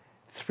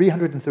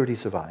 330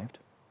 survived,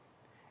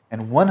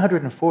 and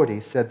 140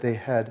 said they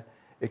had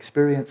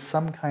experienced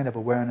some kind of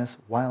awareness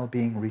while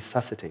being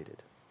resuscitated.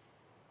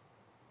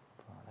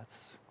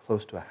 That's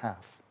close to a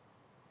half.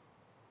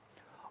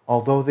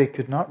 Although they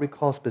could not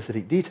recall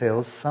specific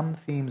details, some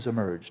themes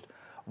emerged.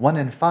 1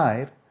 in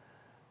 5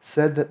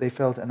 said that they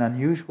felt an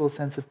unusual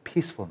sense of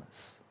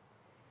peacefulness,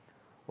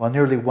 while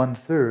nearly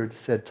 1/3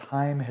 said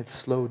time had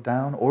slowed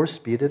down or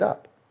speeded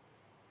up.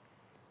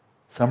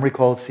 Some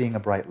recalled seeing a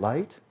bright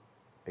light,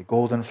 a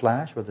golden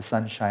flash, or the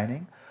sun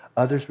shining.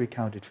 Others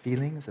recounted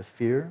feelings of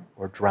fear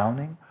or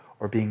drowning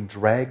or being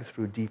dragged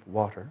through deep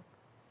water.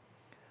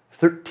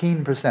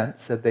 13%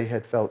 said they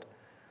had felt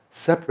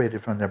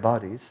separated from their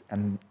bodies,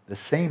 and the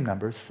same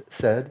number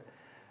said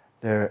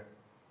their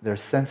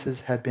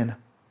senses had been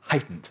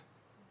heightened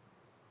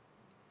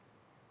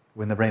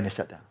when the brain is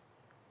shut down.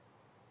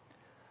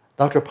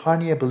 Dr.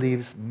 Parnia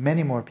believes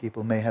many more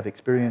people may have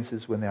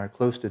experiences when they are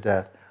close to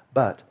death,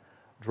 but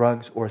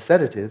drugs or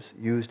sedatives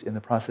used in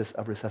the process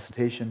of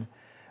resuscitation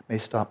may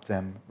stop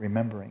them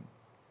remembering.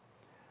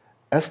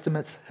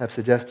 Estimates have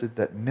suggested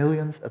that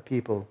millions of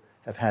people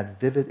have had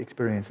vivid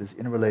experiences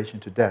in relation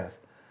to death,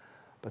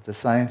 but the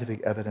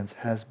scientific evidence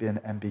has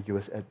been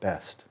ambiguous at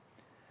best.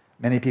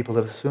 Many people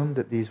have assumed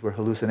that these were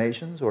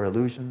hallucinations or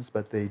illusions,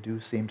 but they do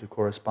seem to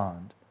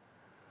correspond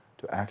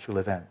to actual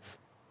events.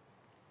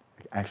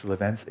 Actual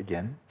events,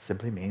 again,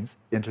 simply means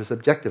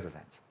intersubjective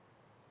events,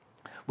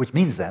 which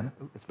means then,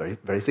 it's very,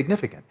 very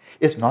significant.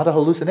 It's not a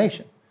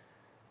hallucination,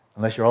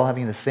 unless you're all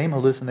having the same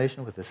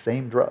hallucination with the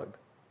same drug,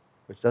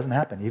 which doesn't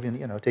happen. Even,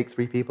 take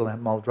 3 people and have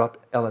them all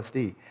drop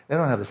LSD. They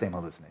don't have the same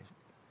hallucination.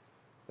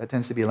 That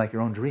tends to be like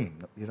your own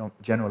dream. You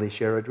don't generally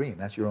share a dream.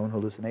 That's your own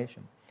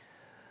hallucination.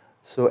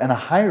 So, and a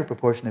higher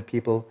proportion of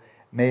people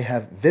may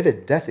have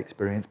vivid death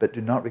experience but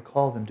do not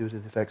recall them due to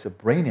the effects of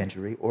brain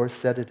injury or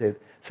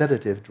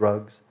sedative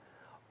drugs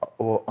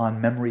or on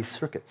memory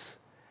circuits.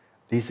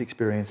 These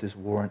experiences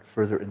warrant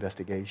further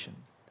investigation.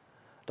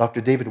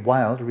 Dr. David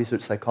Wild, a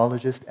research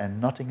psychologist at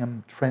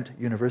Nottingham Trent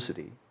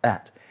University,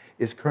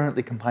 is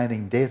currently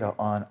compiling data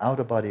on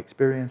out-of-body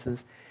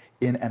experiences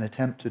in an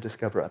attempt to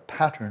discover a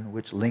pattern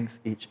which links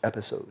each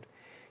episode.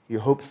 He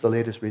hopes the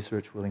latest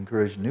research will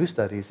encourage new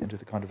studies into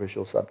the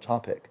controversial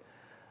subtopic.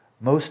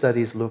 Most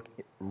studies look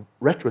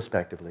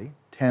retrospectively,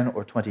 10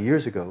 or 20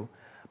 years ago,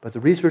 but the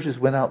researchers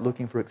went out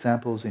looking for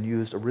examples and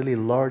used a really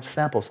large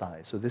sample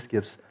size, so this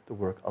gives the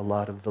work a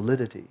lot of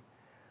validity.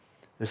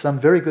 There's some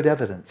very good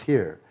evidence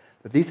here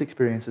that these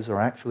experiences are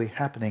actually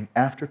happening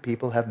after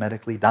people have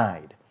medically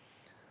died.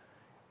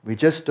 We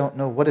just don't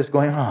know what is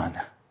going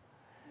on.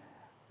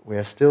 We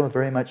are still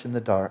very much in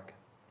the dark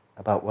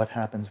about what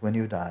happens when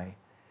you die,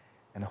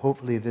 and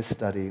hopefully this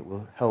study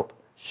will help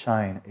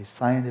shine a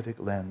scientific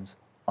lens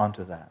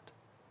onto that.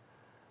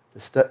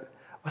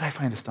 What I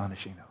find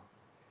astonishing, though,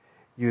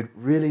 you'd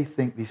really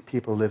think these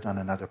people lived on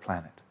another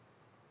planet,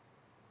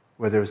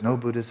 where there was no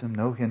Buddhism,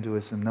 no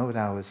Hinduism, no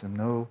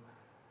Taoism,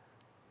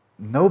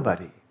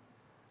 nobody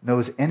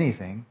knows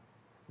anything.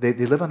 They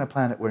live on a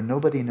planet where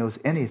nobody knows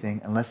anything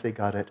unless they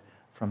got it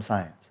from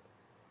science.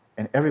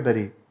 And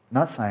everybody,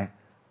 not science,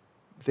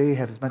 they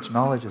have as much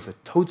knowledge as a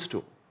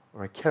toadstool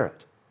or a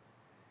carrot.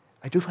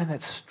 I do find that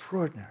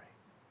extraordinary,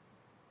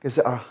 because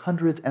there are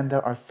hundreds and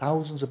there are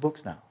thousands of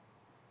books now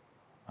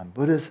on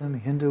Buddhism,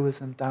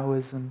 Hinduism,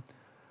 Taoism,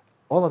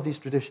 all of these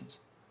traditions.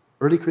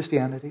 Early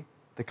Christianity,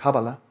 the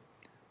Kabbalah,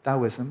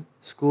 Taoism,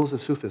 schools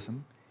of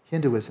Sufism,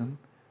 Hinduism,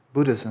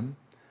 Buddhism,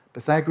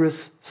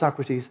 Pythagoras,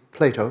 Socrates,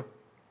 Plato.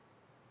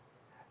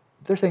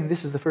 They're saying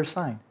this is the first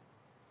sign.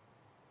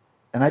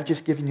 And I've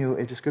just given you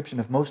a description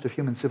of most of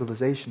human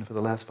civilization for the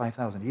last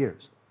 5,000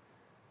 years.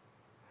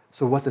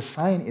 So what the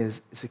sign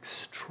is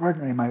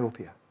extraordinary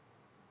myopia.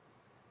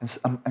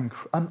 And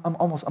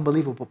almost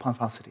unbelievable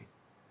pomposity.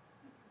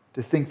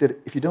 To think that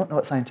if you don't know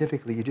it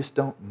scientifically, you just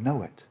don't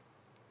know it.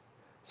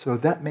 So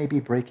that may be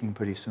breaking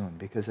pretty soon,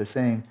 because they're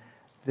saying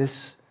we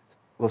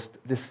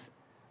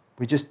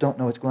just don't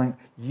know what's going on.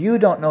 You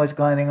don't know what's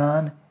going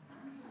on.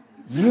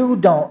 You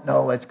don't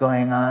know what's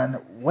going on.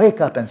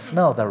 Wake up and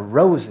smell the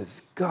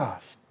roses.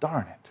 Gosh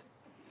darn it.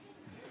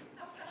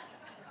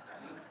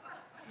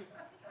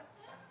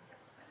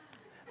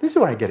 This is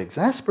where I get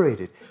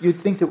exasperated. You'd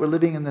think that we're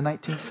living in the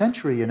 19th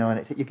century, and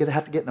you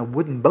have to get in a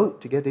wooden boat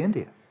to get to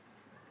India.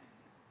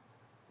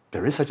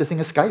 There is such a thing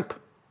as Skype.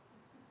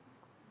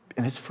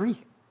 And it's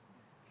free.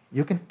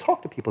 You can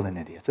talk to people in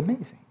India. It's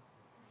amazing.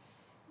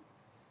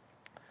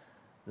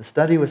 The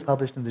study was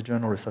published in the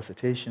journal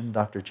Resuscitation.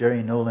 Dr.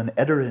 Jerry Nolan,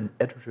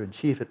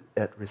 editor-in-chief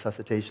at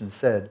Resuscitation,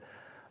 said,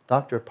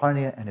 Dr.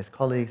 Parnia and his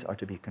colleagues are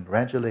to be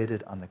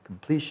congratulated on the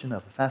completion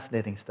of a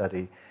fascinating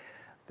study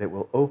that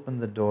will open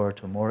the door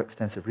to more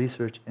extensive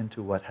research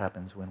into what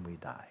happens when we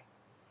die.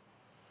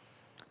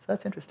 So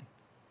that's interesting.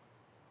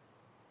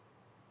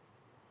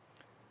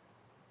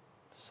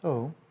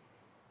 So,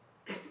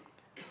 I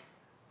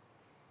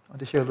want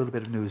to share a little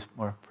bit of news,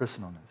 more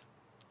personal news.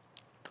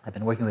 I've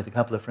been working with a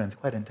couple of friends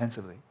quite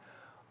intensively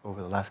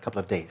over the last couple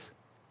of days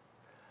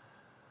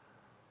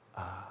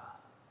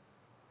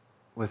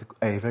with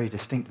a very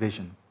distinct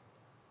vision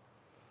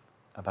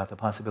about the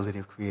possibility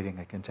of creating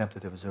a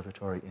contemplative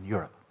observatory in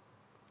Europe.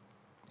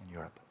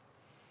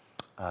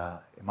 A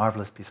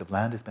marvelous piece of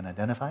land has been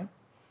identified.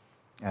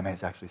 I mean,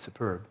 it's actually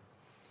superb.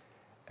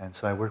 And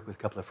so I worked with a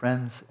couple of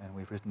friends, and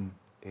we've written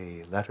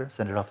a letter,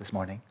 sent it off this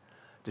morning.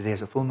 Today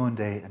is a full moon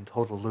day and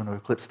total lunar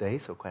eclipse day,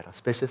 so quite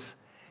auspicious,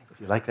 if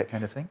you like that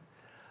kind of thing,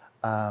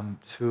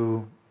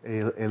 to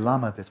a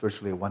Lama that's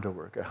virtually a wonder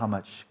worker, how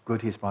much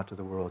good he's brought to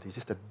the world. He's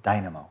just a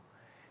dynamo.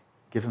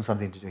 Give him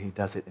something to do, he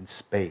does it in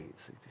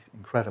spades. It's an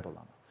incredible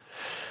Lama.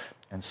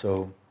 And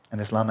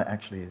this Lama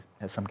actually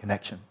has some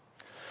connection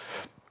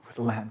with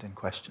the land in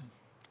question.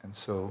 And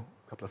so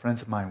a couple of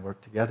friends of mine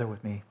worked together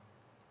with me,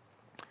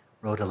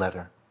 wrote a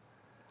letter,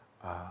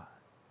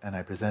 and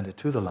I presented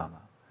to the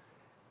Lama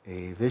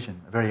a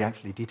vision, a very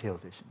actually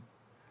detailed vision,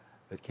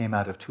 that came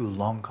out of 2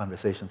 long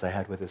conversations I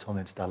had with His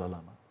Holiness Dalai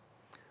Lama,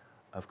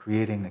 of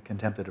creating a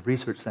contemplative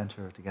research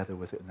center together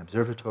with an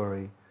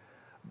observatory,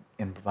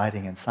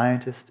 inviting in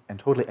scientists, and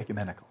totally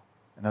ecumenical.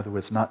 In other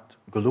words, not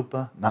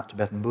Gelugpa, not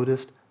Tibetan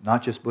Buddhist,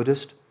 not just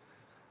Buddhist,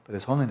 but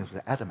His Holiness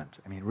was adamant,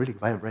 really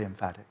very, very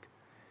emphatic.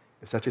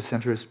 If such a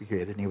center is to be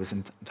created, and he was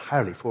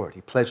entirely for it,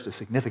 he pledged a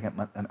significant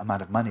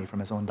amount of money from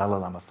his own Dalai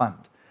Lama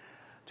fund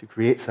to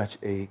create such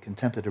a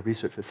contemplative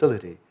research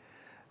facility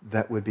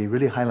that would be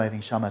really highlighting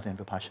shamatha and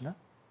vipassana.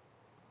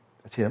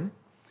 That's him.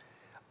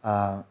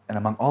 And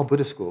among all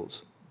Buddhist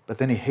schools. But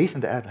then he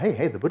hastened to add,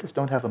 hey, the Buddhists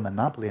don't have a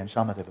monopoly on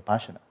shamatha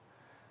vipassana.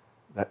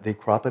 That they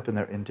crop up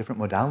in different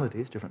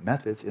modalities, different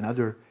methods in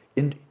other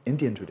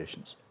Indian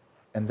traditions.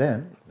 And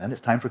then it's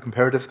time for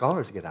comparative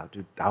scholars to get out.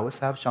 Do Taoists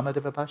have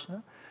shamatha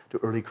vipassana? Do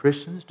early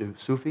Christians? Do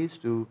Sufis?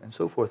 And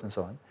so forth and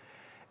so on.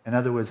 In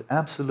other words,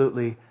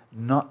 absolutely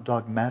not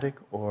dogmatic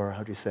or,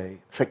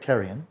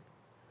 sectarian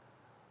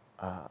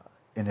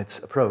in its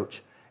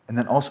approach. And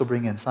then also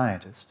bring in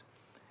scientists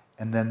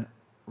and then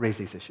raise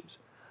these issues.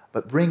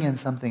 But bring in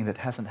something that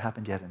hasn't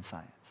happened yet in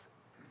science.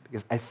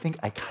 Because I think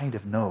I kind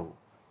of know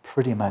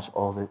pretty much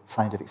all the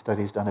scientific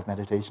studies done of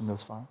meditation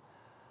thus far.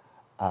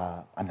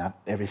 I'm not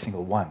every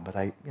single one, but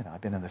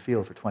I've been in the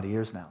field for 20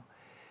 years now.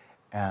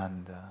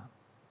 And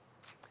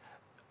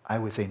I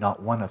would say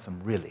not one of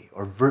them really,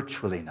 or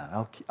virtually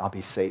none, I'll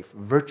be safe,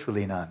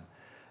 virtually none,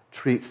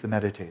 treats the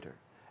meditator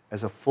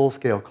as a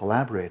full-scale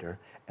collaborator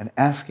and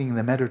asking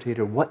the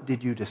meditator, what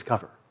did you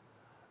discover?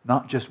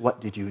 Not just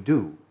what did you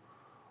do,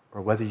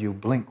 or whether you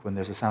blink when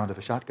there's a sound of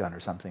a shotgun or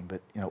something,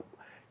 but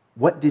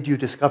what did you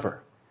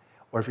discover?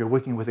 Or if you're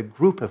working with a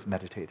group of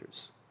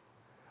meditators,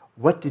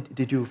 what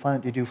did you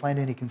find? Did you find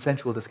any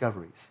consensual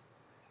discoveries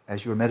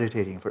as you were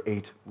meditating for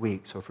 8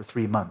 weeks or for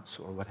 3 months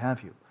or what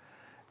have you?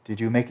 Did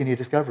you make any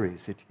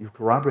discoveries that you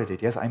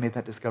corroborated? Yes, I made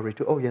that discovery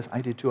too. Oh, yes,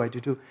 I did too, I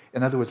did too.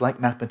 In other words, like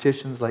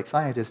mathematicians, like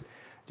scientists,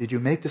 did you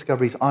make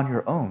discoveries on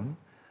your own,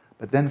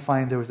 but then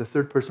find there was a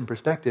third-person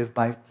perspective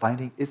by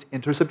finding it's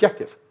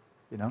intersubjective?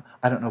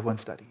 I don't know of one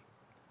study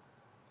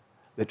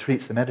that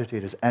treats the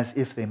meditators as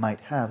if they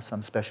might have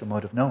some special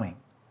mode of knowing.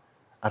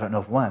 I don't know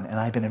of one, and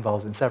I've been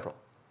involved in several.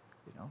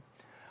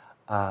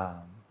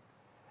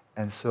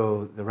 And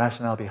so the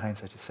rationale behind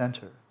such a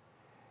center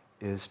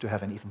is to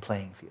have an even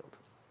playing field,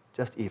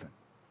 just even.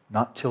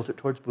 Not tilt it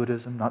towards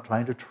Buddhism, not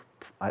trying to,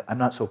 I'm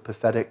not so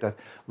pathetic that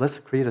let's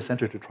create a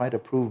center to try to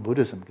prove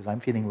Buddhism because I'm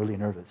feeling really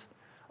nervous.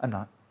 I'm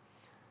not.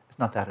 It's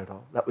not that at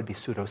all. That would be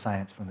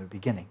pseudoscience from the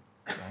beginning,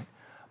 right?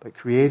 But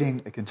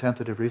creating a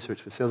contemplative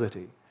research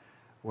facility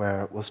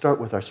where we'll start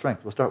with our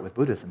strength. We'll start with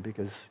Buddhism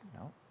because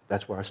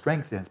that's where our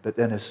strength is. But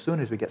then as soon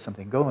as we get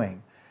something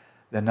going,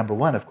 then number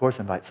one, of course,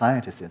 invite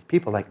scientists in.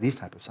 People like these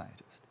type of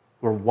scientists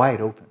who are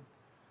wide open.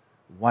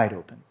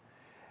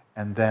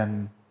 And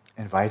then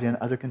invite in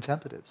other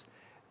contemplatives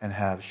and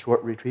have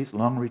short retreats,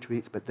 long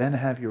retreats, but then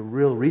have your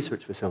real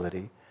research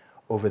facility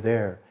over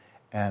there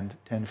and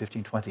 10,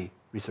 15, 20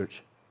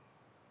 research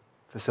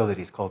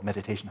facilities called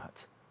meditation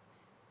huts.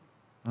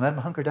 And let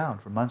them hunker down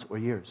for months or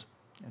years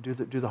and do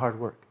the hard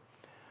work.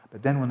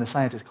 But then when the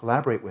scientists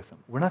collaborate with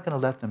them, we're not going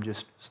to let them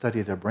just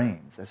study their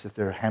brains as if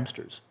they're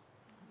hamsters.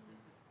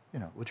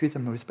 We'll treat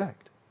them with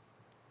respect.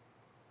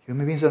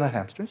 Human beings are not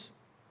hamsters.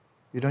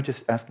 You don't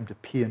just ask them to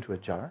pee into a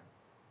jar,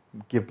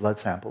 give blood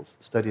samples,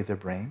 study their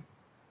brain,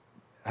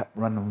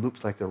 run them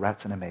loops like they're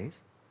rats in a maze.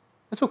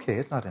 It's okay,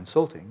 it's not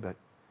insulting, but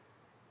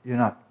you're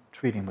not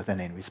treating with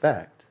any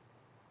respect.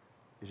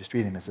 You're just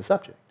treating them as a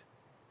subject.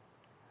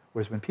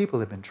 Whereas when people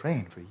have been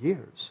trained for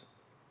years,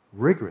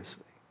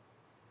 rigorously,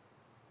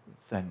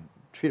 then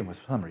treat them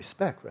with some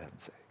respect, for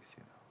heaven's sakes.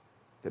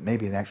 That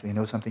maybe they actually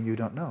know something you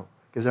don't know.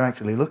 Because they're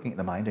actually looking at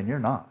the mind and you're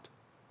not.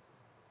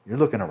 You're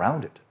looking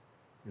around it.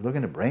 You're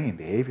looking at brain,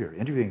 behavior,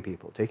 interviewing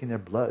people, taking their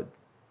blood,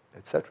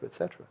 etc.,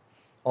 etc.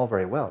 All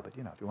very well, but if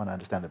you want to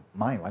understand the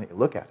mind, why don't you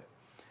look at it?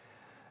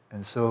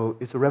 And so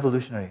it's a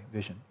revolutionary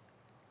vision.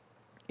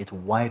 It's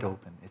wide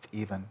open, it's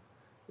even,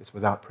 it's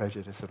without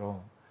prejudice at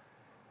all.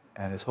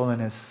 And His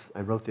Holiness,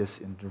 I wrote this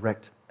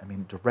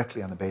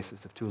directly on the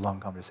basis of 2 long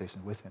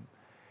conversations with him,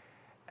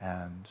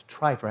 and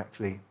tried for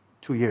actually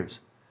 2 years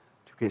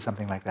to create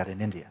something like that in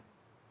India.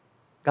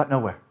 Got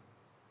nowhere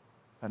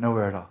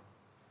at all.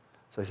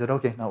 So I said,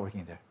 okay, not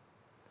working there.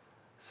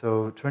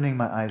 So turning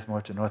my eyes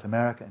more to North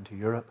America and to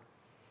Europe,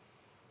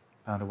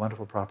 found a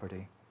wonderful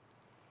property,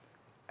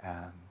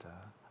 and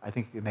I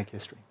think it could make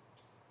history.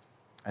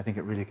 I think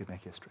it really could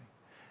make history.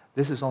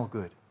 This is all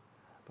good,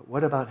 but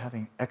what about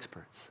having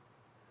experts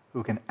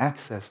who can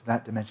access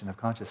that dimension of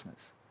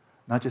consciousness,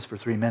 not just for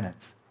 3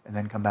 minutes, and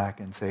then come back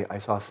and say, I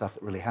saw stuff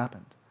that really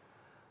happened,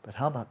 but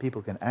how about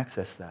people can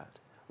access that,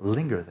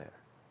 linger there,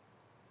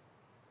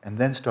 and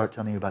then start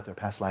telling you about their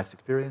past life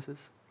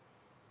experiences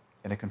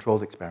in a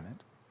controlled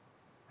experiment,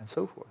 and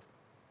so forth.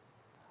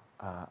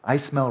 I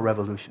smell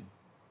revolution.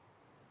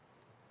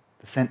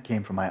 The scent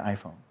came from my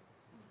iPhone.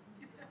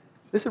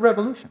 This is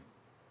revolution.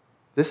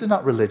 This is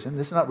not religion.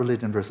 This is not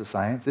religion versus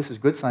science. This is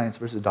good science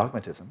versus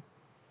dogmatism.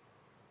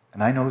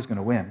 And I know who's going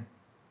to win.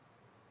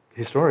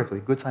 Historically,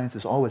 good science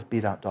has always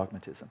beat out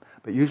dogmatism.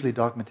 But usually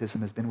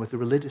dogmatism has been with the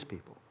religious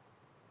people.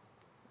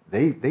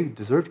 They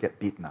deserve to get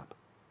beaten up.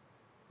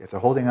 If they're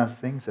holding on to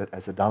things that,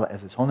 as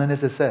His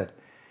Holiness has said,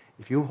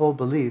 if you hold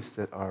beliefs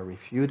that are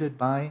refuted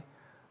by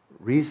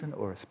reason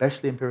or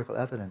especially empirical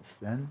evidence,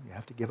 then you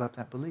have to give up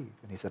that belief.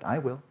 And he said, I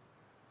will,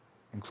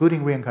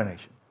 including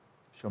reincarnation.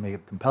 Show me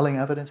compelling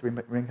evidence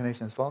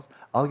reincarnation is false,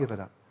 I'll give it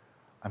up.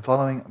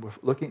 We're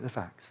looking at the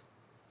facts.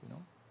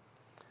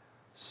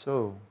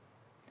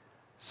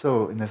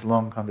 So in this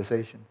long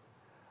conversation,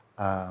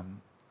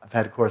 I've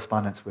had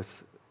correspondence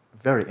with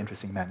a very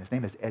interesting man. His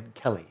name is Ed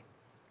Kelly.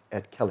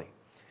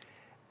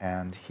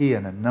 And he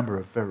and a number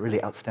of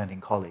really outstanding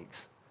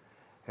colleagues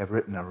have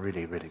written a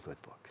really, really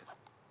good book.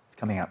 It's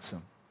coming out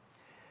soon.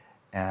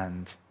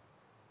 And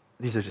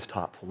these are just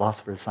taught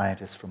philosophers,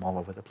 scientists from all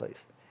over the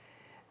place.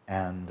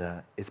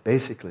 And it's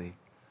basically,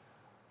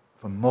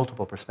 from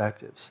multiple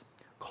perspectives,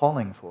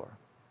 calling for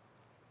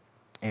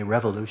a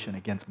revolution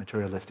against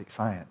materialistic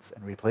science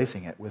and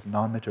replacing it with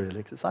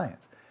non-materialistic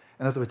science.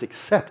 In other words,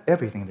 accept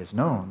everything that is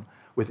known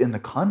within the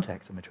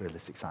context of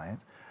materialistic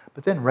science,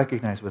 but then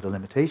recognize where the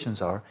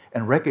limitations are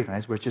and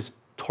recognize where it's just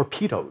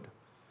torpedoed.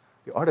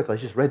 The article I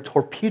just read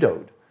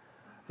torpedoed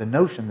the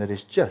notion that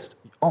is just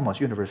almost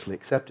universally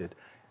accepted.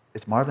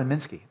 It's Marvin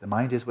Minsky. The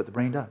mind is what the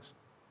brain does.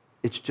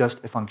 It's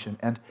just a function.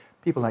 And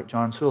people like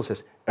John Searle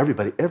says,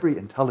 every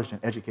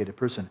intelligent, educated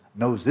person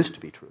knows this to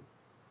be true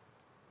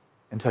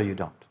until you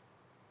don't.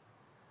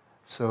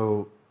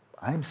 So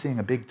I'm seeing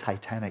a big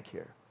Titanic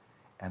here,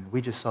 and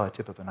we just saw a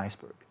tip of an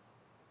iceberg.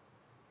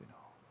 You know,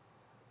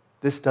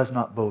 this does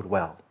not bode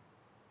well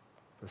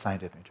for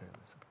scientific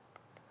materialism.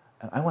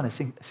 And I want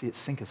to see it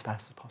sink as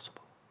fast as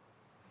possible.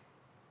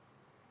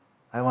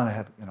 I want to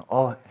have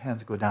all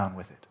hands go down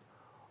with it.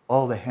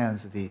 All the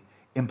hands of the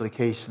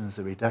implications,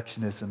 the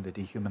reductionism, the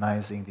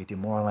dehumanizing, the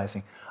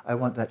demoralizing. I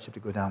want that ship to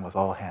go down with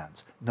all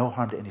hands. No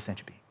harm to any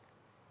sentient being.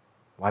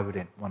 Why would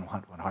one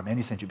harm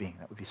any sentient being?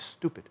 That would be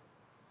stupid.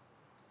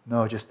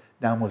 No, just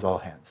down with all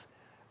hands.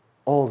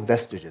 All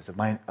vestiges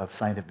of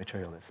scientific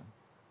materialism,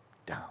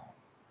 down.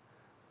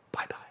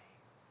 Bye-bye.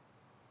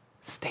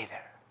 Stay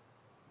there.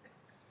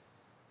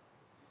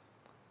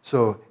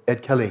 So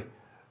Ed Kelly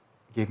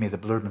gave me the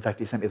blurb. In fact,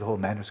 he sent me the whole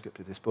manuscript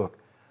of this book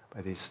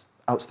by these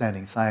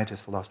outstanding scientists,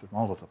 philosophers from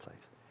all over the place,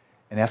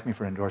 and asked me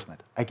for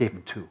endorsement. I gave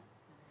him 2.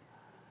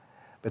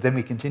 But then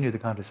we continued the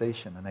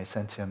conversation, and I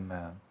sent him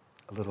a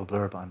little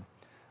blurb on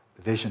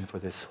the vision for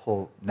this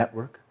whole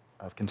network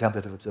of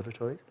contemplative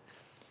observatories.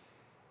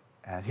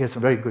 And he has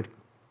some very good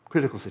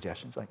critical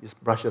suggestions. Like,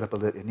 just brush it up a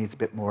little. It needs a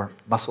bit more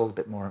muscle, a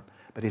bit more.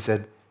 But he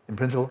said, in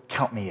principle,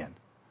 count me in.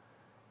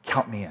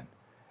 Count me in.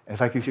 And in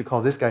fact, you should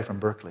call this guy from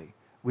Berkeley.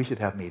 We should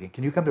have a meeting.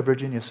 Can you come to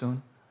Virginia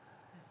soon?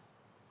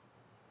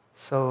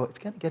 So it's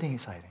getting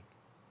exciting,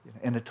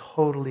 in a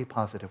totally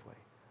positive way.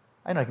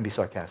 I know I can be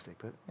sarcastic,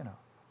 but,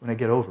 when I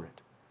get over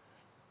it,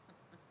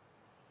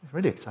 it's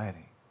really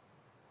exciting.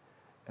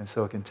 And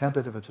so a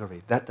contemplative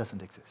observatory, that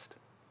doesn't exist.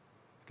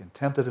 A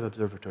contemplative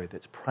observatory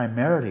that's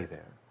primarily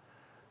there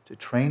to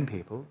train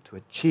people to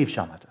achieve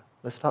shamatha.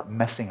 Let's stop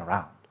messing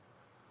around.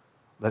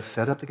 Let's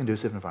set up the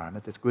conducive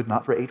environment that's good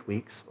not for 8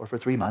 weeks or for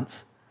 3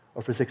 months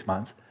or for 6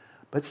 months,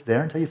 but it's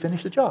there until you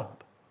finish the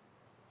job.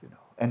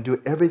 And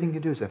do everything you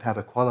can do is have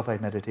a qualified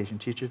meditation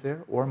teacher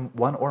there, or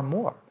one or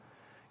more.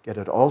 Get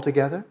it all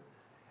together,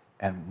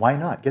 and why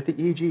not? Get the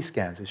EEG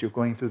scans as you're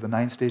going through the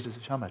 9 stages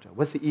of shamatha.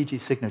 What's the EEG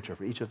signature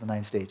for each of the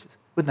 9 stages?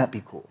 Wouldn't that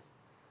be cool?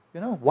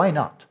 Why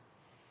not?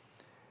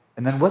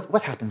 And then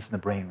what happens in the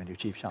brain when you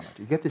achieve shamatha?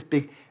 You get this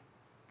big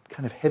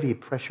kind of heavy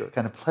pressure,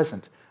 kind of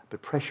pleasant,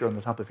 but pressure on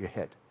the top of your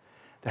head.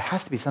 There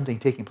has to be something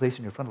taking place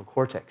in your frontal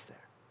cortex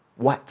there.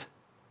 What?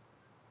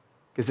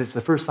 Because it's the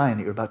first sign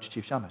that you're about to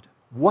achieve shamatha.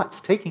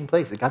 What's taking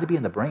place? It's got to be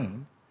in the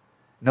brain.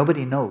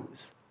 Nobody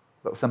knows.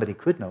 But somebody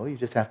could know. You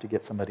just have to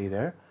get somebody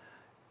there.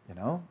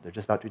 They're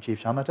just about to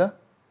achieve shamatha.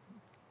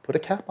 Put a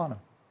cap on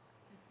them.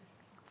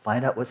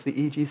 Find out what's the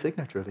EEG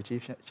signature of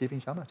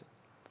achieving shamatha.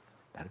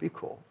 That'd be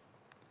cool.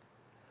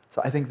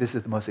 So I think this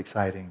is the most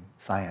exciting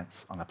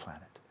science on the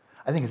planet.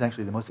 I think it's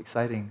actually the most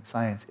exciting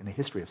science in the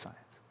history of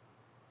science.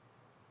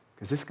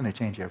 Because this is going to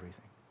change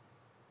everything.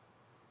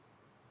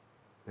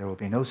 There will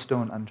be no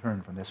stone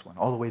unturned from this one,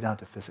 all the way down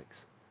to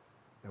physics.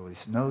 There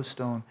was no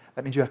stone.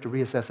 That means you have to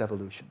reassess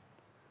evolution.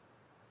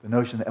 The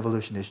notion that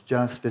evolution is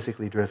just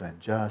physically driven,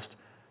 just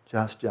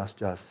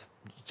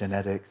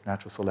genetics,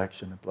 natural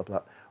selection, blah,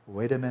 blah.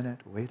 Wait a minute.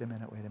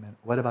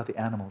 What about the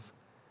animals?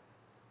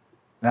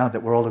 Now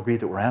that we're all agreed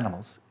that we're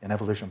animals in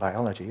evolution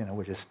biology,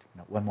 we're just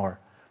one more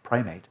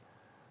primate,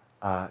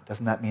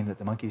 doesn't that mean that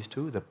the monkeys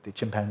too, the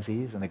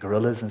chimpanzees and the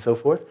gorillas and so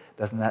forth,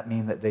 doesn't that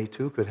mean that they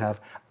too could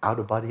have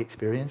out-of-body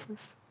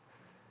experiences?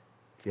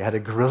 If you had a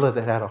gorilla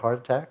that had a heart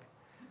attack,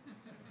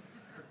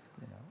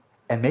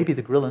 and maybe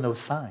the gorilla knows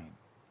sign.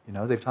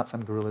 They've taught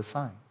some gorillas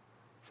sign.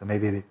 So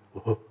maybe they,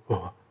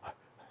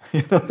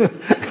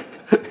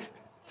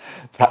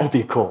 that would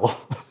be cool.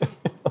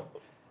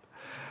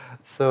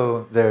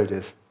 So there it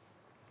is.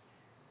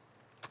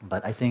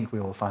 But I think we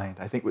will find,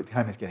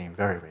 time is getting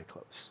very, very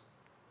close.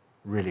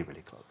 Really,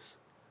 really close.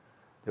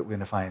 That we're going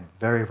to find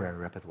very, very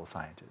reputable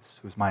scientists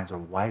whose minds are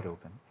wide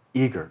open,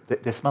 eager.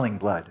 They're smelling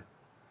blood.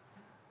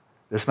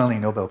 They're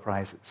smelling Nobel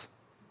Prizes.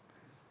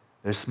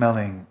 They're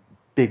smelling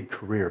big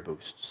career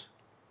boosts,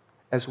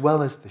 as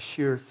well as the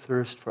sheer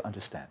thirst for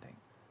understanding.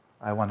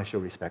 I want to show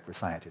respect for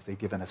scientists. They've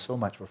given us so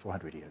much for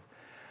 400 years.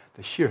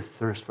 The sheer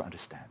thirst for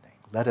understanding.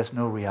 Let us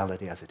know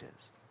reality as it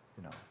is.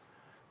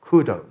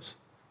 Kudos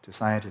to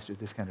scientists who do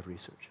this kind of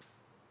research.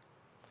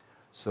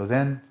 So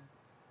then,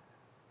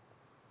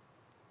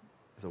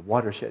 there's a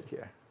watershed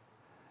here.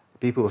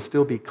 People will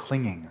still be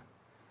clinging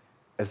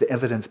as the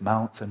evidence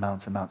mounts and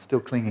mounts and mounts, still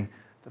clinging.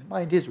 The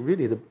mind is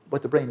really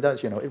what the brain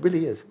does, It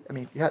really is. I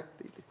mean,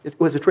 it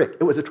was a trick.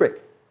 It was a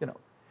trick,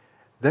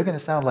 they're going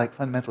to sound like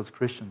fundamentalist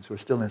Christians who are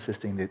still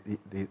insisting that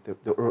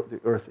the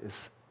earth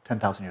is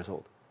 10,000 years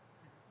old.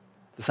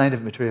 The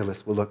scientific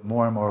materialist will look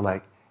more and more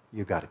like,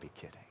 you got to be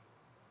kidding.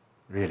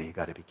 Really, you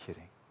got to be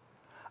kidding.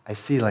 I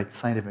see like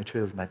scientific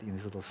materialism like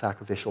this little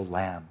sacrificial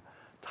lamb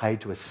tied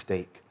to a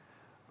stake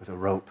with a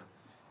rope,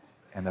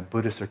 and the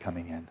Buddhists are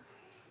coming in,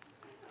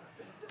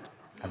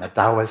 and the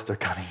Taoists are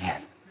coming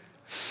in,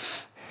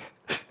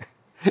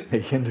 the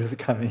Hindus are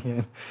coming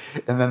in,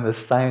 and then the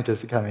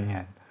scientists are coming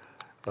in.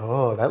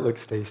 Oh, that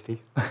looks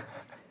tasty.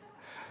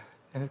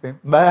 And it's going,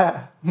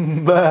 bah,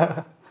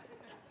 bah.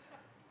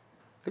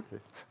 Okay.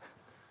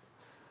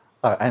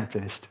 All right, I'm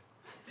finished.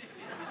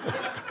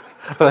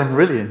 But I'm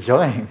really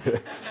enjoying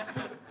this.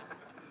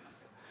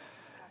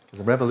 Because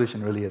the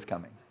revolution really is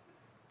coming.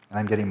 And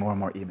I'm getting more and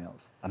more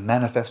emails. A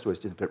manifesto is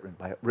just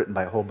written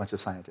by a whole bunch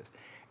of scientists.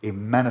 A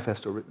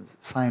manifesto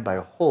signed by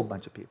a whole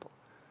bunch of people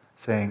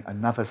saying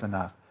enough is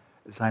enough.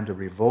 It's time to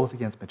revolt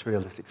against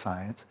materialistic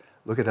science,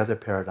 look at other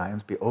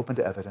paradigms, be open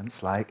to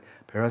evidence like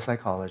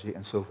parapsychology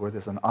and so forth.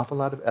 There's an awful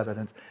lot of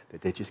evidence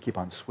that they just keep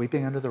on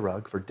sweeping under the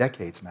rug for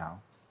decades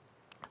now.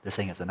 They're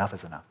saying it's enough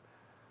is enough.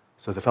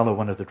 So the fellow,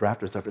 one of the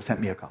drafters of it, sent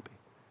me a copy.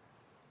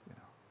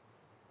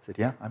 I said,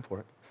 yeah, I'm for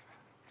it.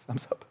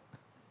 Thumbs up.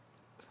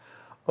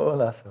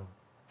 Hola,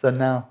 so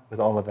now, with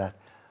all of that,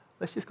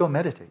 let's just go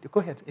meditate.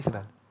 Go ahead,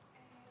 Isabel.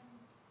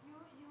 You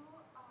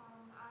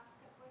asked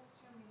a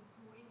question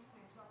through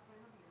internet to a friend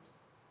of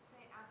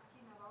yours,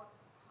 asking about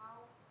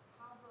how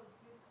does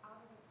this out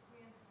of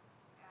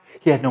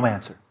experience... He had no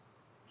answer.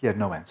 He had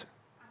no answer.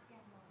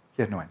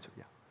 He had no answer,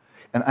 yeah.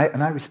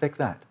 And I respect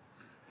that.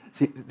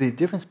 See, the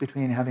difference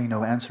between having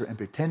no answer and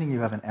pretending you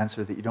have an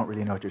answer that you don't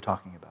really know what you're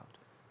talking about,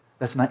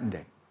 that's night and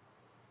day.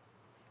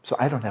 So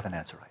I don't have an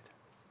answer either.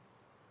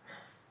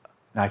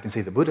 Now I can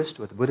say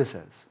what the Buddha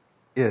says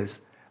is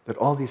that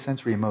all these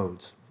sensory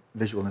modes,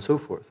 visual and so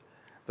forth,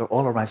 they're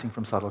all arising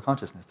from subtle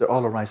consciousness. They're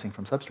all arising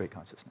from substrate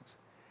consciousness.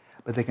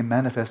 But they can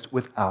manifest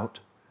without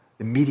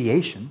the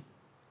mediation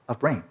of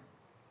brain.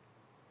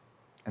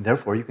 And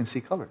therefore you can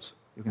see colors.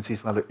 You can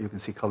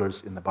see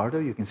colors in the bardo,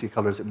 you can see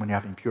colors when you're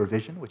having pure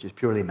vision, which is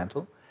purely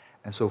mental,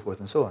 and so forth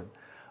and so on.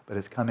 But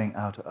it's coming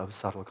out of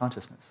subtle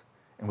consciousness,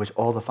 in which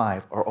all the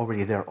five are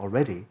already there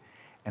already.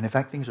 And in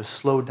fact, things are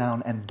slowed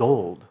down and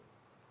dulled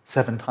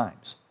 7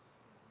 times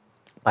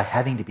by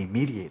having to be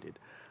mediated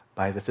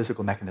by the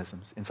physical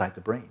mechanisms inside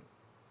the brain.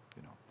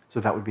 So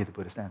that would be the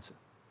Buddhist answer.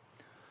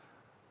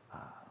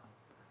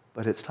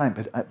 But it's time.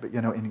 But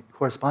in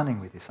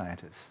corresponding with these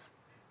scientists,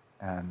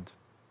 and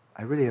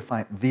I really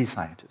find these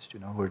scientists,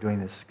 who are doing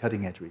this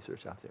cutting-edge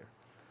research out there,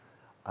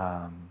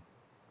 I'm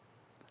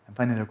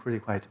finding they're really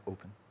quite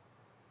open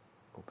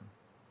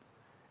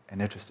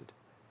and interested.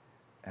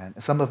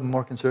 And some of them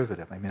more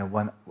conservative. I mean,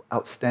 one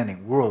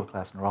outstanding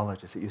world-class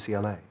neurologist at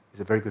UCLA. He's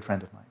a very good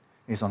friend of mine.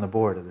 He's on the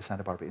board of the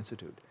Santa Barbara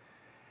Institute.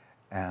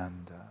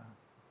 And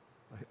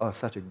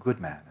such a good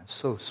man and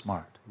so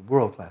smart,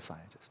 world-class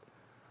scientist.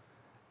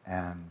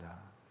 And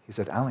he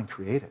said, Alan,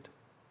 create it.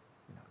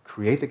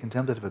 Create the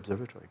contemplative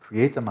observatory.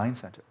 Create the mind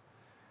center.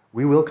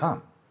 We will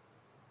come.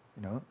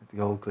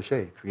 The old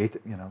cliche,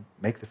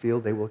 make the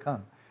field, they will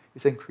come.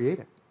 He's saying, create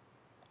it.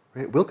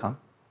 We'll come.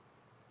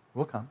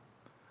 We'll come.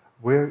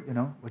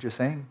 What you're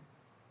saying,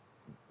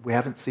 we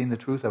haven't seen the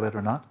truth of it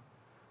or not,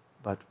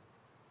 but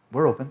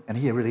we're open, and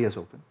he really is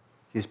open.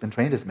 He's been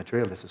trained as a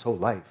materialist his whole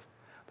life,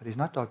 but he's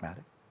not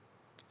dogmatic.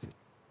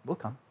 We'll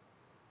come.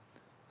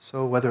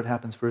 So whether it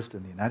happens first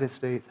in the United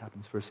States,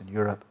 happens first in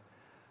Europe,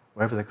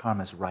 wherever the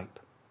karma is ripe,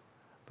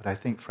 but I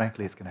think,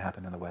 frankly, it's going to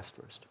happen in the West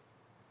first.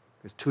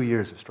 Because 2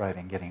 years of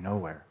striving, getting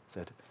nowhere,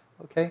 said,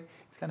 okay,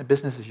 it's kind of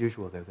business as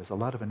usual there. There's a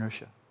lot of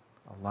inertia,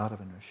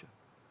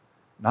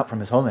 Not from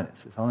His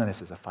Holiness. His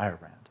Holiness is a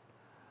firebrand.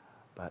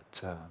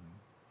 But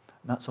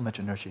not so much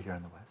inertia here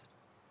in the West.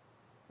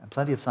 And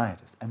plenty of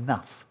scientists,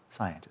 enough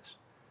scientists,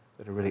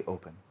 that are really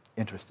open,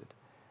 interested,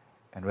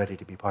 and ready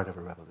to be part of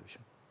a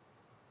revolution.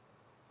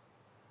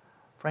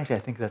 Frankly, I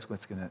think that's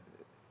what's going to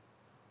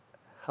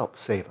help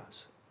save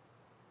us.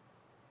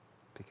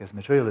 Because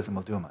materialism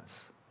will doom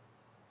us.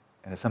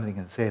 And if something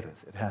can save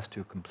us, it has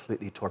to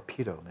completely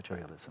torpedo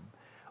materialism,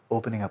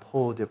 opening up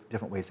whole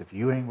different ways of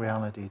viewing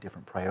reality,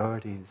 different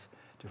priorities,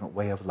 different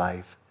way of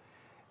life.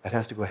 It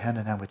has to go hand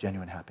in hand with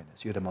genuine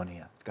happiness,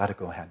 eudaimonia. It's got to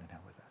go hand in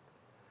hand with that.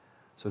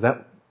 So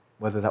that,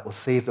 whether that will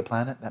save the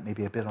planet, that may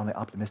be a bit on the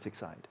optimistic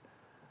side.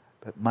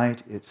 But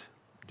might it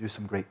do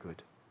some great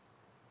good?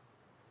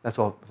 That's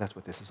what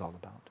this is all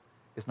about.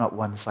 It's not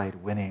one side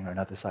winning or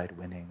another side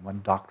winning,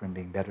 one doctrine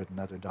being better than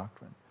another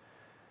doctrine.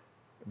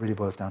 It really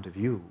boils down to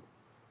view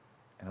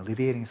and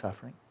alleviating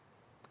suffering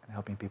and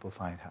helping people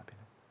find happiness.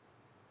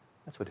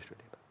 That's what it's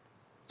really about.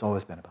 It's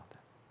always been about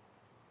that.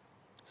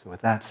 So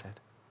with that said,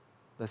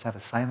 let's have a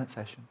silent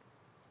session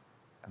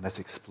and let's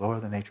explore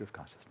the nature of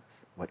consciousness.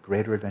 What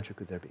greater adventure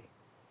could there be?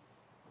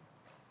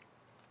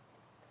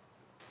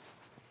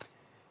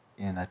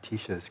 In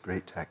Atisha's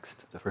great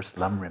text, the first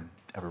Lamrim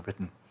ever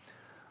written,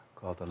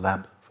 called The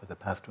Lamp for the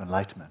Path to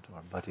Enlightenment,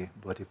 or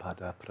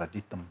Bodhipada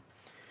Praditam,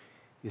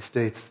 he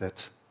states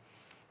that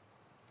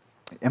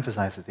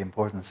emphasizes the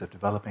importance of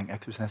developing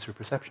extrasensory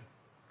perception.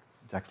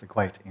 It's actually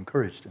quite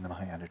encouraged in the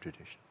Mahayana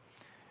tradition.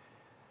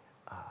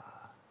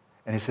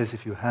 And he says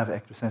if you have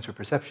extrasensory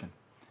perception,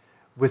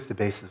 with the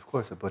basis, of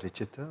course, of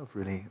bodhicitta, of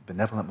really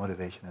benevolent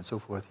motivation and so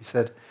forth, he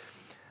said,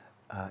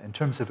 in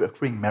terms of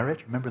accruing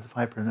merit, remember the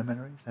 5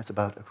 preliminaries? That's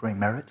about accruing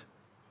merit.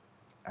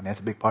 And that's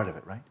a big part of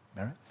it, right?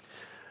 Merit.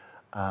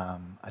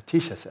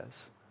 Atisha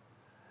says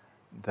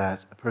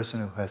that a person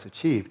who has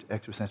achieved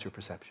extrasensory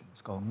perception,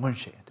 it's called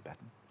munshe in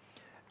Tibetan,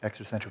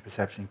 extrasensory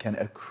perception can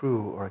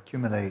accrue or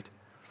accumulate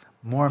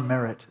more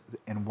merit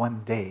in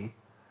one day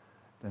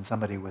than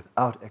somebody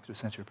without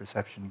extrasensory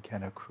perception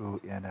can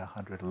accrue in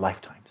 100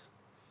 lifetimes.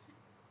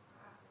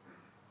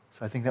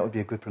 So I think that would be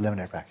a good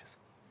preliminary practice.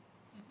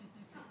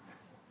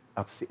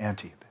 Ups the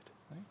ante a bit.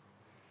 Right?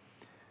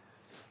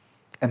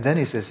 And then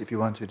he says if you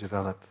want to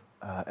develop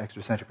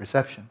extrasensory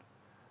perception,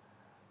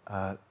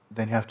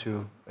 then you have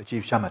to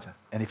achieve shamatha.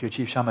 And if you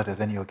achieve shamatha,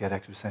 then you'll get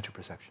extrasensory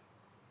perception.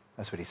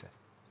 That's what he says.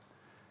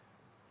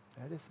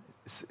 There it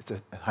is. It's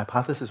a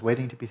hypothesis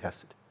waiting to be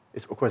tested.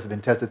 It's, of course,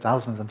 been tested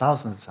thousands and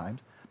thousands of times,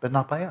 but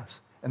not by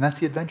us. And that's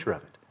the adventure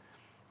of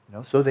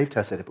it. So they've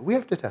tested it, but we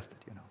have to test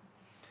it,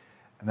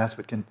 And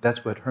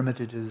that's what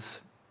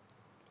hermitages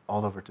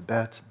all over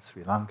Tibet, and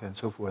Sri Lanka, and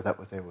so forth, that's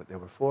what they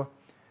were for.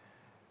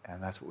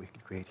 And that's what we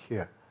can create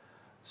here.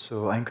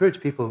 So I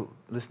encourage people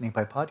listening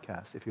by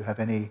podcast, if you have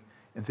any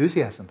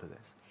enthusiasm for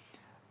this,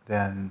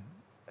 then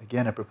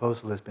again a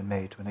proposal has been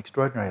made to an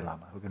extraordinary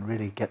Lama who can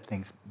really get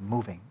things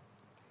moving.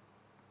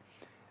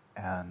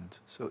 And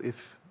so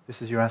if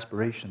this is your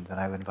aspiration, then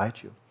I would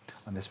invite you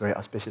on this very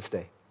auspicious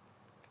day.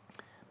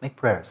 Make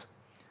prayers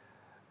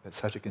that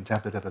such a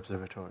contemplative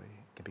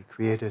observatory can be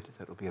created,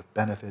 that will be of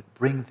benefit,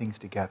 bring things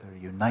together,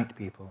 unite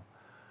people,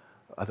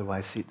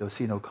 otherwise they'll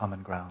see no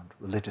common ground,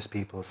 religious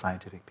people,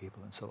 scientific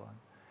people, and so on.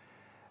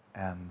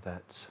 And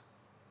that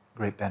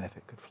great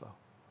benefit could flow.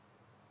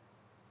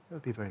 That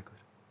would be very good.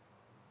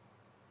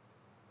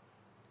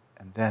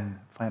 And then,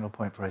 final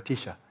point for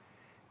Atisha.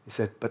 He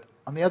said, but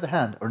on the other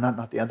hand, or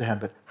not the other hand,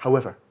 but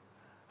however,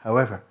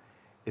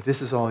 if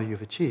this is all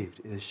you've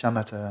achieved, is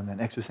shamatha and then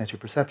extrasensory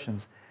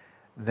perceptions,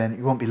 then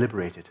you won't be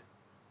liberated.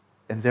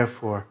 And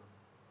therefore,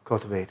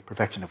 cultivate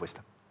perfection of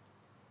wisdom.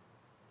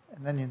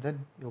 And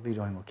then you'll be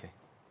doing okay.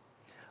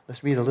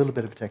 Let's read a little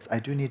bit of text. I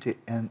do need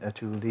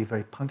to leave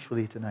very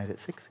punctually tonight at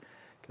 6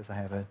 because I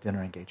have a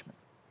dinner engagement.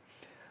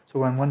 So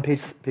we're on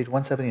page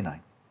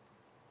 179.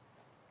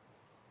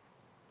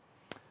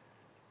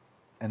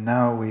 And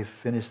now we've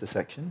finished the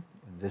section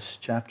in this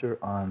chapter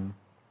on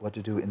what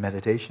to do in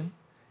meditation.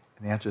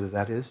 And the answer to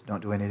that is,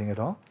 don't do anything at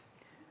all.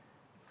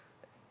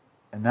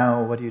 And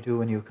now, what do you do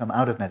when you come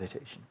out of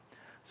meditation?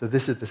 So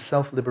this is the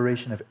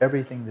self-liberation of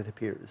everything that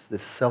appears.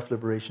 This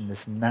self-liberation,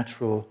 this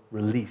natural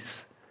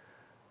release.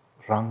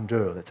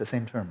 Rangdul, it's the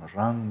same term,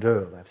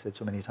 rangdul, I've said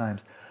so many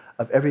times,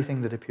 of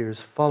everything that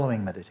appears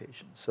following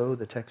meditation. So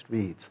the text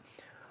reads,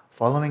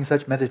 following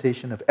such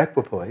meditation of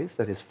equipoise,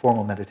 that is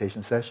formal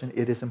meditation session,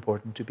 it is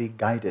important to be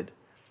guided.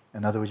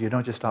 In other words, you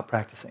don't just stop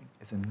practicing.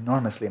 It's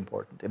enormously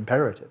important,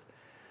 imperative,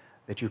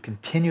 that you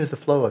continue the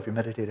flow of your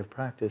meditative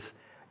practice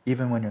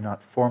even when you're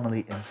not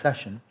formally in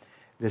session.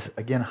 This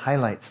again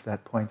highlights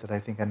that point that I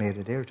think I made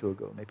a day or two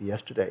ago, maybe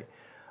yesterday,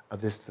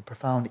 of the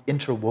profound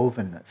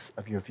interwovenness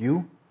of your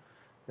view,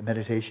 the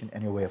meditation,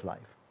 and your way of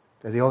life.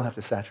 That they all have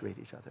to saturate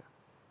each other.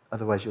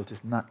 Otherwise you'll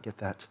just not get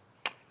that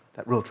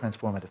real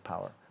transformative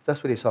power.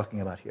 That's what he's talking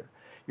about here.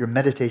 Your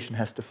meditation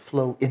has to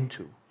flow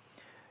into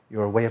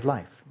your way of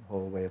life, your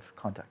whole way of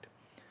conduct.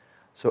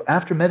 So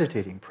after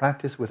meditating,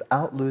 practice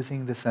without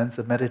losing the sense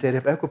of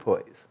meditative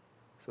equipoise.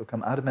 So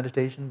come out of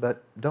meditation,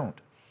 but don't.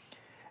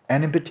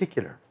 And in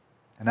particular,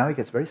 and now he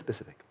gets very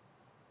specific,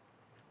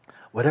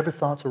 whatever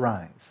thoughts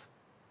arise,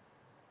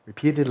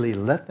 repeatedly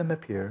let them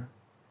appear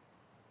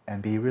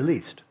and be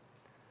released.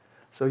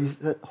 So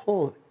that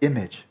whole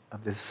image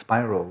of this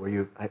spiral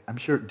where I'm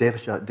sure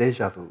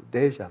deja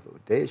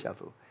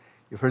vu.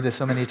 You've heard this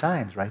so many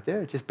times, right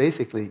there. Just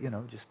basically,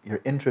 just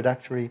your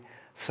introductory,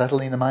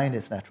 settling the mind in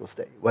its natural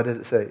state. What does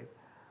it say?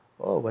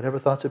 Oh, whatever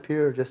thoughts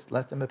appear, just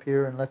let them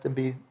appear and let them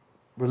be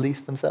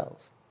released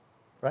themselves.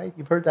 Right?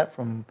 You've heard that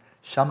from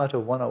Shamatha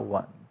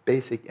 101,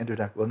 basic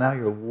introduction. Well, now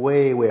you're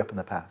way, way up in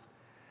the path.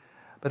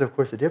 But of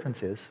course the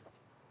difference is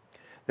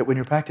that when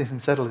you're practicing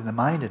settling the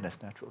mind in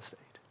its natural state,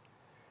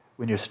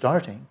 when you're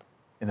starting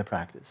in the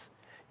practice,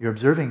 you're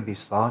observing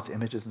these thoughts,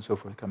 images, and so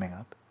forth coming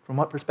up. From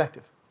what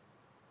perspective?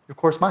 Your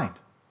coarse mind.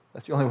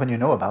 That's the only one you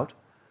know about.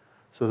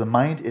 So the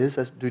mind is,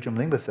 as Dujam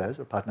Lingpa says,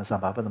 or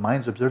Padmasambhava, the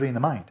mind's observing the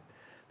mind.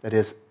 That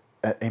is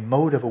a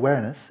mode of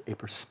awareness, a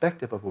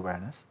perspective of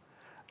awareness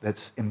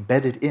that's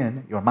embedded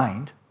in your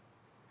mind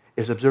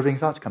is observing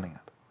thoughts coming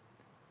up.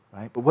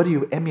 Right? But what are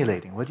you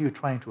emulating? What are you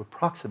trying to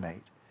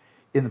approximate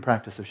in the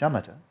practice of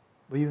shamatha?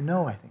 Well, you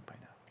know, I think, by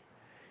now.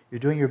 You're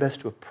doing your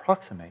best to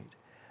approximate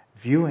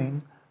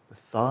viewing the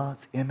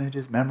thoughts,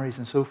 images, memories,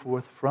 and so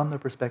forth from the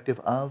perspective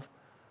of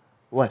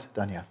what,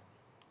 Daniel?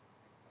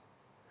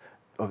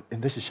 Oh,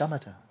 and this is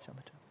shamatha.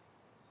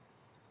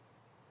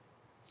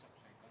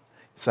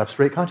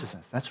 Substrate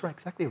consciousness. That's right,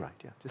 exactly right.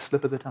 Yeah, just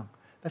slip of the tongue.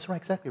 That's right,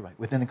 exactly right.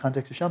 Within the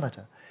context of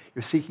shamatha,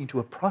 you're seeking to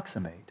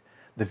approximate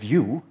the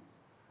view,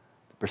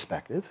 the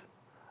perspective,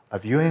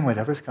 of viewing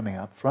whatever's coming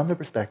up from the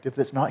perspective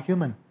that's not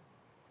human.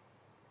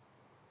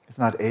 It's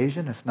not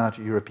Asian, it's not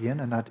European,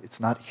 and it's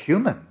not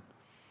human.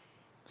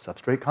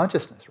 Substrate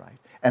consciousness, right?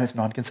 And it's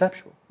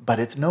non-conceptual, but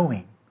it's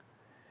knowing.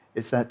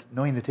 It's that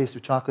knowing the taste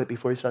of chocolate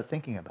before you start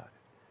thinking about it.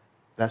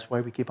 That's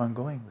why we keep on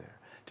going there.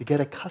 To get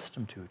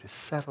accustomed to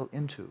settle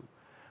into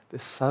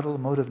this subtle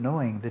mode of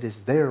knowing that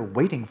is there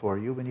waiting for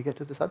you when you get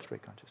to the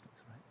substrate consciousness,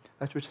 right?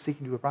 That's what you're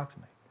seeking to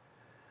approximate.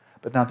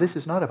 But now this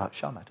is not about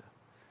shamatha.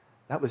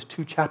 That was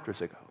 2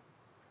 chapters ago.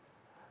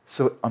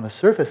 So on the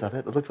surface of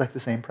it, it looks like the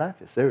same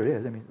practice. There it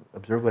is. I mean,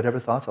 observe whatever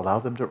thoughts, allow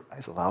them to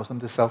rise, allows them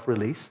to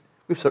self-release.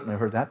 We've certainly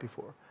heard that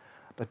before.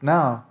 But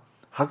now,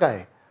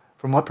 Hagai,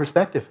 from what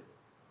perspective?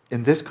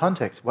 In this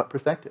context, what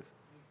perspective?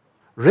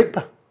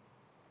 Rigpa.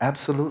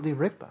 Absolutely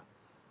Rigpa.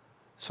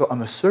 So on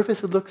the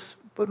surface it looks,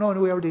 but no,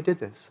 we already did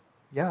this.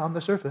 Yeah, on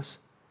the surface.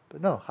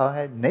 But no,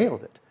 Hagai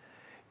nailed it.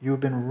 You've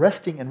been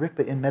resting in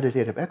Rigpa in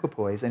meditative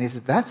equipoise, and he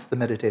says that's the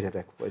meditative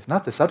equipoise,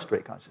 not the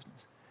substrate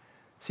consciousness.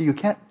 See, you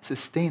can't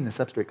sustain the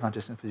substrate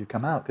consciousness as you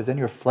come out, because then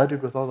you're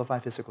flooded with all the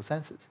 5 physical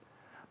senses.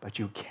 But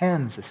you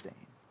can sustain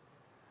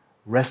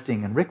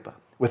resting in Rigpa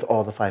with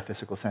all the 5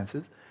 physical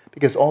senses,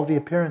 because all the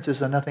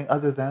appearances are nothing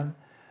other than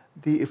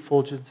the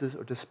effulgences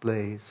or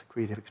displays,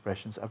 creative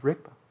expressions of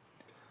Rigpa.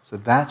 So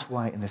that's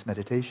why in this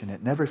meditation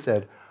it never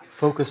said,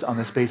 focus on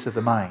the space of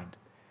the mind.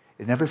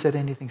 It never said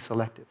anything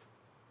selective.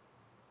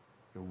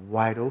 You're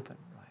wide open,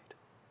 right?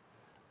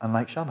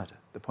 Unlike shamatha.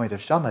 The point of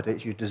shamatha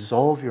is you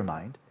dissolve your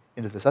mind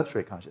into the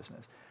substrate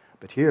consciousness.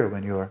 But here,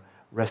 when you're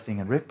resting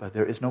in Rigpa,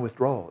 there is no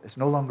withdrawal. It's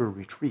no longer a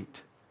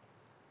retreat.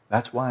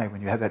 That's why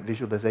when you have that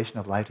visualization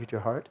of light at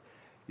your heart,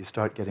 you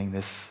start getting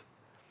this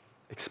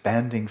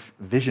expanding,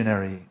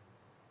 visionary,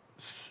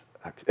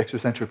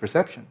 extrasensory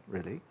perception,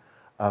 really,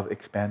 of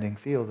expanding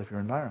field of your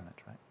environment,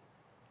 right?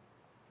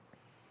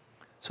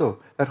 So,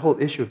 that whole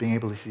issue of being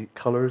able to see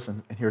colors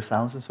and hear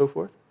sounds and so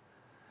forth,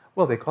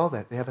 well, they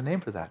have a name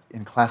for that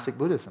in classic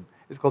Buddhism.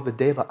 It's called the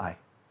Deva eye,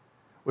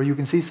 where you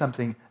can see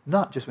something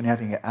not just when you're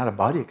having an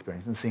out-of-body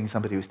experience and seeing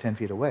somebody who's 10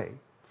 feet away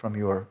from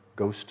your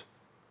ghost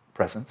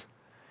presence.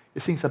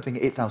 You're seeing something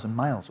 8,000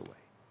 miles away,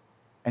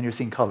 and you're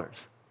seeing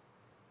colors.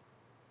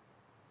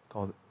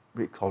 Called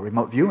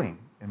remote viewing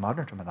in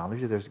modern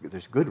terminology.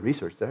 There's good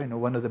research there. I know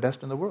one of the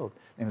best in the world.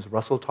 His name is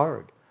Russell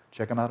Targ.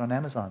 Check him out on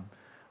Amazon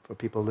for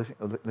people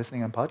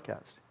listening on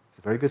podcasts. He's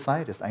a very good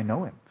scientist. I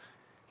know him.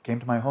 He came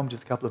to my home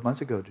just a couple of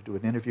months ago to do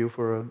an interview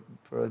for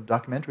a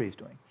documentary he's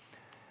doing.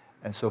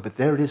 And so, but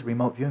there it is,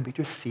 remote viewing, but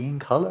you're seeing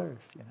colors,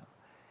 you know.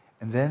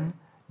 And then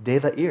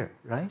Deva ear,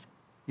 right?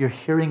 You're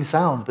hearing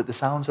sounds, but the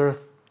sounds are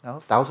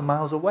 1,000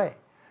 miles away.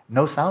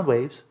 No sound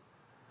waves.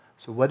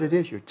 So what it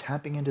is, you're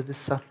tapping into this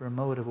subtler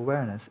mode of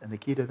awareness, and the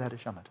key to that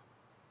is shamatha.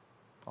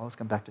 Always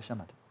come back to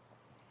shamatha.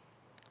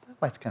 That's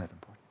why it's kind of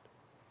important.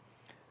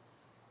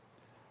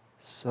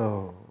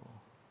 So,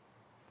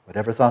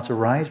 whatever thoughts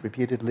arise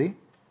repeatedly,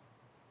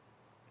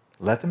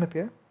 let them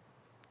appear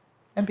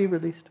and be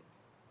released.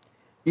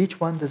 Each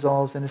one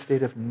dissolves in a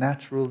state of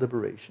natural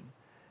liberation,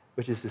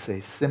 which is to say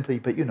simply,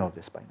 but you know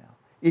this by now,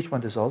 each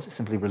one dissolves, it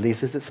simply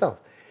releases itself.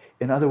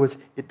 In other words,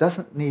 it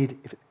doesn't need,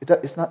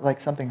 it's not like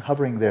something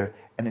hovering there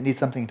and it needs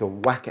something to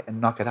whack it and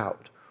knock it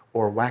out,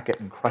 or whack it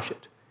and crush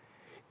it.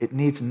 It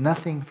needs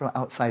nothing from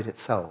outside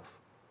itself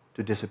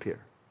to disappear,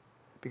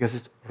 because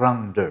it's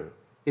rangder.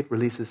 It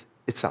releases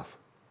itself.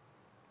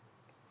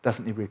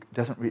 Doesn't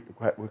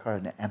require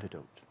an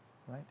antidote,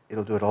 right?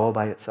 It'll do it all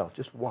by itself.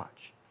 Just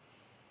watch.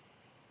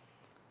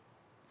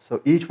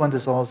 So each one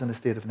dissolves in a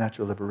state of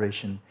natural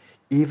liberation.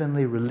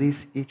 Evenly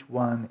release each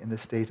one in the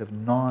state of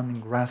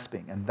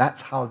non-grasping. And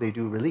that's how they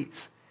do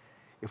release.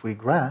 If we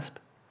grasp,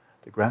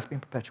 the grasping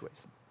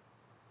perpetuates them.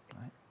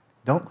 Right?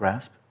 Don't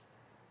grasp.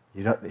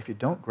 If you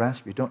don't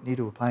grasp, you don't need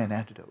to apply an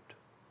antidote.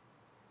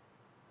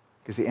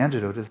 Because the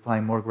antidote is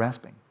applying more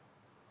grasping.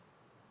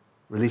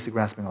 Release the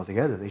grasping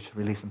altogether. They should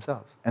release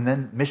themselves. And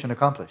then mission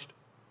accomplished.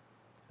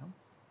 You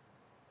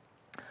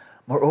know?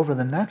 Moreover,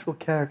 the natural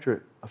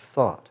character of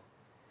thought,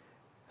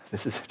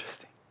 this is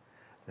interesting.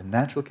 The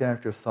natural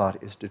character of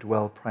thought is to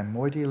dwell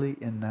primordially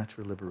in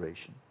natural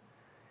liberation.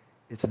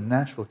 It's a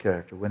natural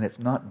character when it's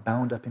not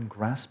bound up in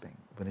grasping,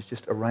 when it's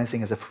just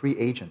arising as a free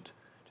agent,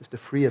 just a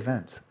free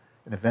event,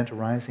 an event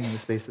arising in the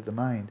space of the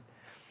mind.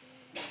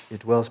 It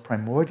dwells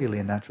primordially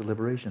in natural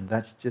liberation.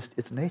 That's just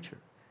its nature.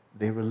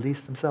 They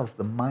release themselves.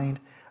 The mind,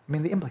 I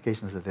mean, the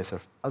implications of this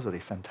are utterly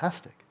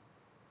fantastic.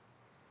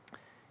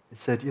 It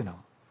said,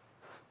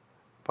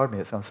 pardon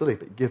me, it sounds silly,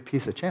 but give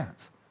peace a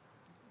chance.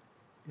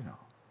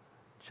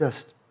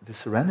 Just the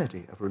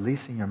serenity of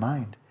releasing your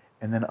mind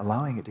and then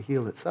allowing it to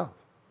heal itself.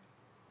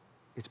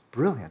 It's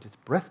brilliant. It's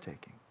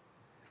breathtaking.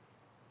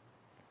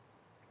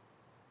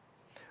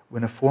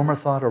 When a former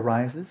thought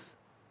arises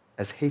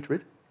as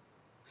hatred,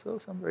 so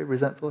some very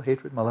resentful,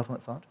 hatred,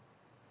 malevolent thought,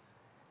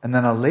 and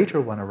then a later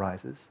one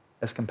arises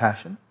as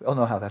compassion, we all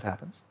know how that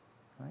happens,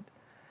 right?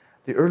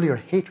 The earlier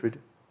hatred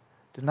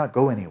did not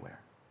go anywhere.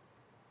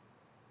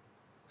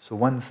 So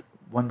one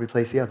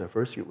replaced the other.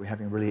 First, we're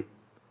having really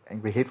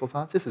angry, hateful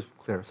thoughts. This is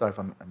clear. Sorry if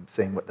I'm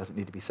saying what doesn't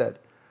need to be said.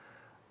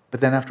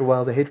 But then after a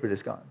while, the hatred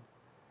is gone.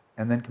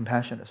 And then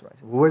compassion is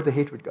rising. Well, where did the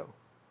hatred go?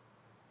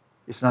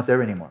 It's not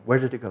there anymore. Where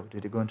did it go?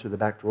 Did it go into the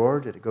back drawer?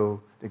 Did it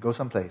go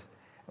someplace?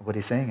 And what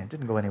he's saying, it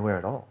didn't go anywhere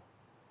at all.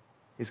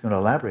 He's going to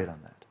elaborate on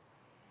that.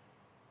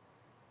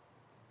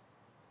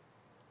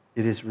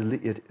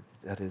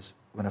 That is,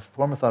 when a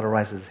former thought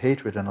arises as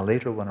hatred and a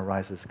later one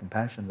arises as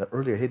compassion, the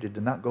earlier hatred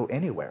did not go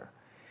anywhere.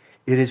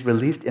 It is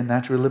released in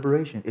natural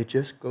liberation. It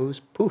just goes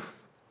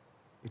poof.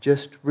 It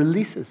just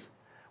releases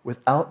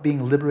without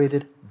being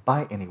liberated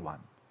by anyone,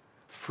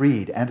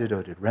 freed,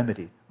 antidoted,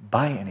 remedied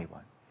by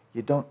anyone.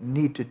 You don't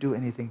need to do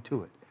anything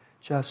to it.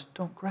 Just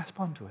don't grasp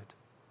onto it.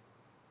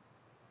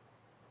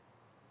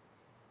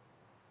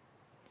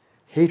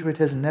 Hatred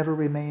has never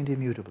remained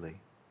immutably.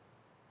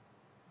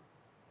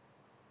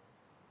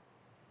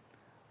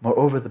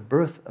 Moreover, the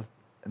birth of,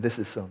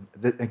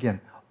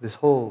 again, this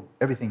whole,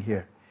 everything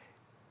here,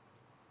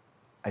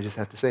 I just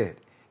have to say it,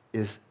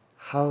 is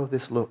how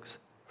this looks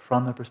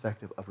from the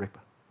perspective of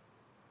Rigpa.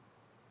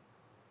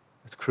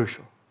 It's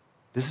crucial.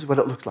 This is what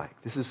it looks like.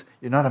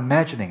 You're not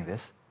imagining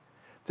this.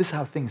 This is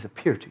how things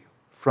appear to you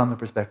from the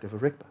perspective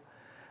of Rigpa.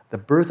 The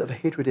birth of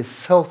hatred is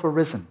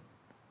self-arisen.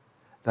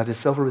 That is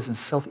self-arisen,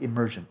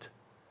 self-emergent.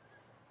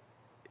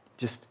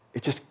 It's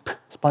just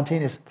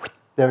spontaneous,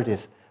 there it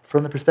is,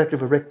 from the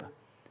perspective of Rigpa.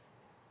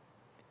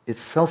 It's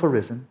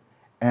self-arisen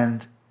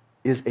and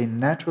is a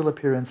natural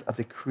appearance of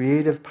the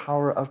creative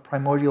power of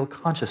primordial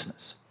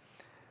consciousness.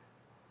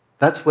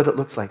 That's what it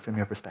looks like from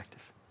your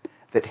perspective.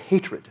 That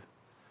hatred,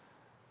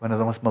 one of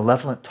the most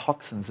malevolent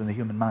toxins in the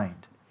human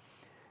mind,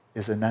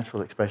 is a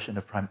natural expression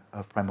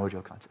of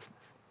primordial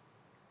consciousness.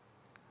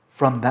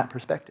 From that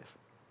perspective.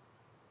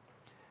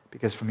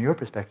 Because from your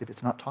perspective,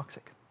 it's not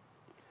toxic.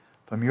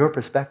 From your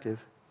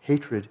perspective,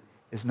 hatred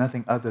is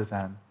nothing other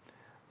than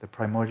the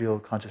primordial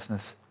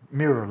consciousness,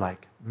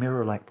 mirror-like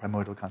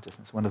primordial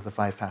consciousness, one of the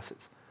 5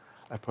 facets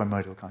of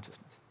primordial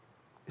consciousness.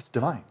 It's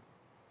divine.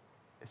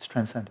 It's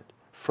transcendent.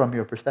 From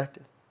your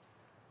perspective,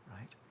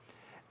 right?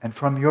 And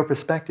from your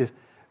perspective,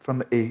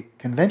 from a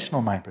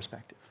conventional mind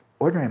perspective,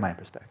 ordinary mind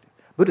perspective,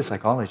 Buddhist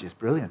psychology is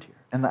brilliant here.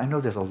 And I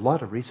know there's a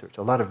lot of research,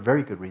 a lot of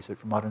very good research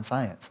from modern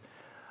science.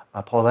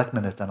 Paul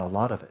Ekman has done a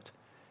lot of it.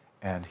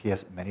 And he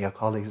has many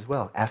colleagues as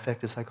well.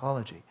 Affective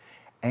psychology.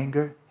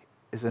 Anger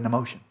is an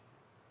emotion.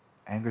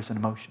 Anger is an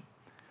emotion.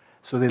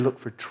 So they look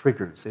for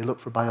triggers. They look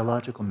for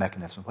biological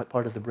mechanisms. What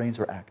part of the brains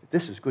are active?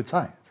 This is good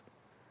science.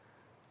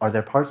 Are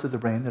there parts of the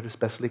brain that are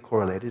especially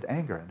correlated to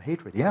anger and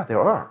hatred? Yeah, there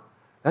are.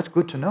 That's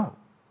good to know,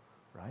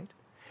 right?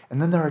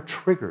 And then there are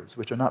triggers,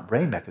 which are not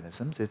brain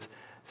mechanisms. It's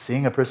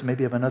seeing a person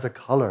maybe of another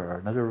color or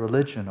another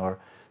religion, or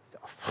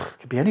it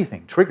could be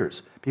anything.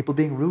 Triggers. People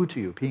being rude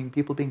to you,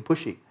 people being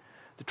pushy.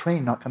 The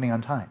train not coming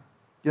on time.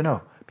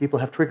 People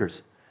have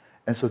triggers.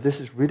 And so this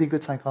is really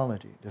good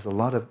psychology. There's a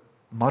lot of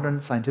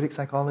modern scientific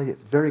psychology.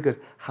 It's very good.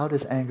 How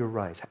does anger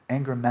rise?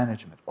 Anger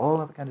management,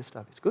 all of that kind of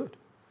stuff. It's good.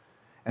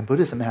 And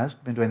Buddhism has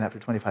been doing that for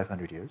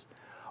 2,500 years.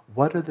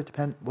 What are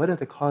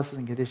the causes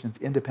and conditions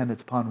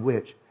independent upon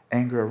which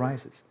anger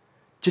arises?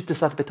 Citta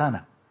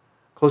satipatthana,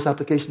 close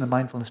application of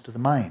mindfulness to the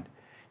mind.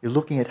 You're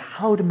looking at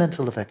how do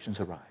mental affections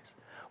arise.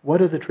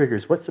 What are the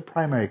triggers? What's the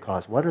primary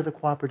cause? What are the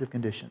cooperative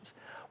conditions?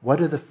 What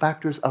are the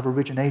factors of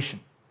origination?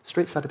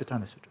 Straight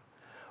Satipatthana Sutra.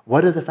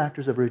 What are the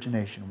factors of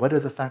origination? What are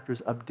the factors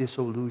of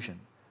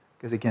dissolution?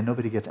 Because again,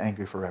 nobody gets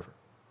angry forever.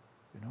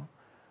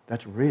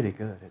 That's really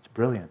good. It's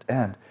brilliant.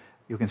 And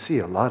you can see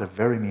a lot of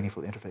very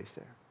meaningful interface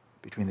there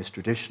between this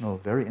traditional,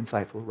 very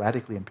insightful,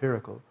 radically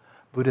empirical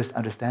Buddhist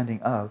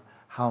understanding of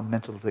how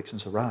mental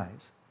afflictions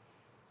arise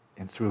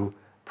and through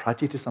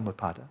pratitya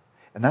samutpada.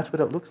 And that's what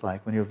it looks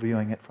like when you're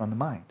viewing it from the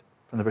mind,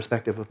 from the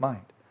perspective of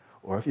mind.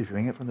 Or if you're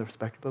viewing it from the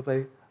perspective of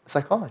a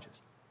psychologist.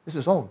 This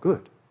is all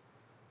good.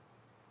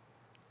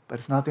 But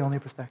it's not the only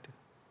perspective.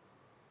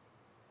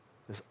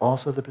 There's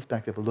also the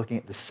perspective of looking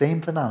at the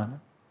same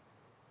phenomenon,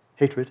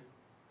 hatred,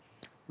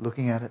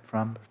 looking at it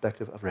from the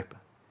perspective of Rigpa.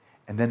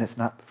 And then it's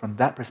not, from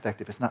that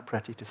perspective, it's not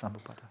pratitya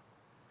samutpada.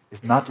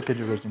 It's not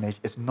dependent origination.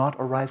 It's not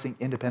arising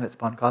independence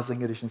upon causing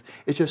conditions.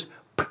 It just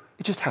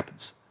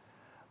happens.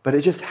 But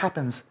it just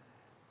happens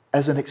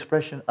as an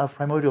expression of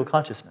primordial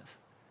consciousness,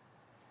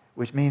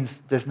 which means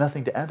there's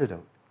nothing to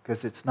antidote,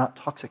 because it's not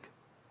toxic.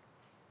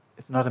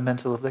 It's not a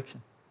mental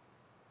affliction.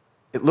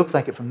 It looks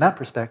like it from that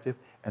perspective,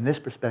 and this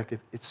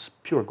perspective, it's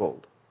pure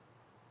gold.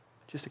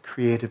 Just a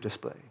creative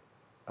display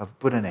of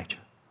Buddha nature.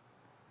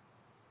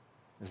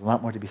 There's a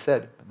lot more to be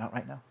said, but not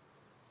right now.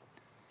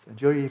 So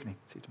enjoy your evening.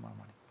 See you tomorrow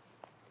morning.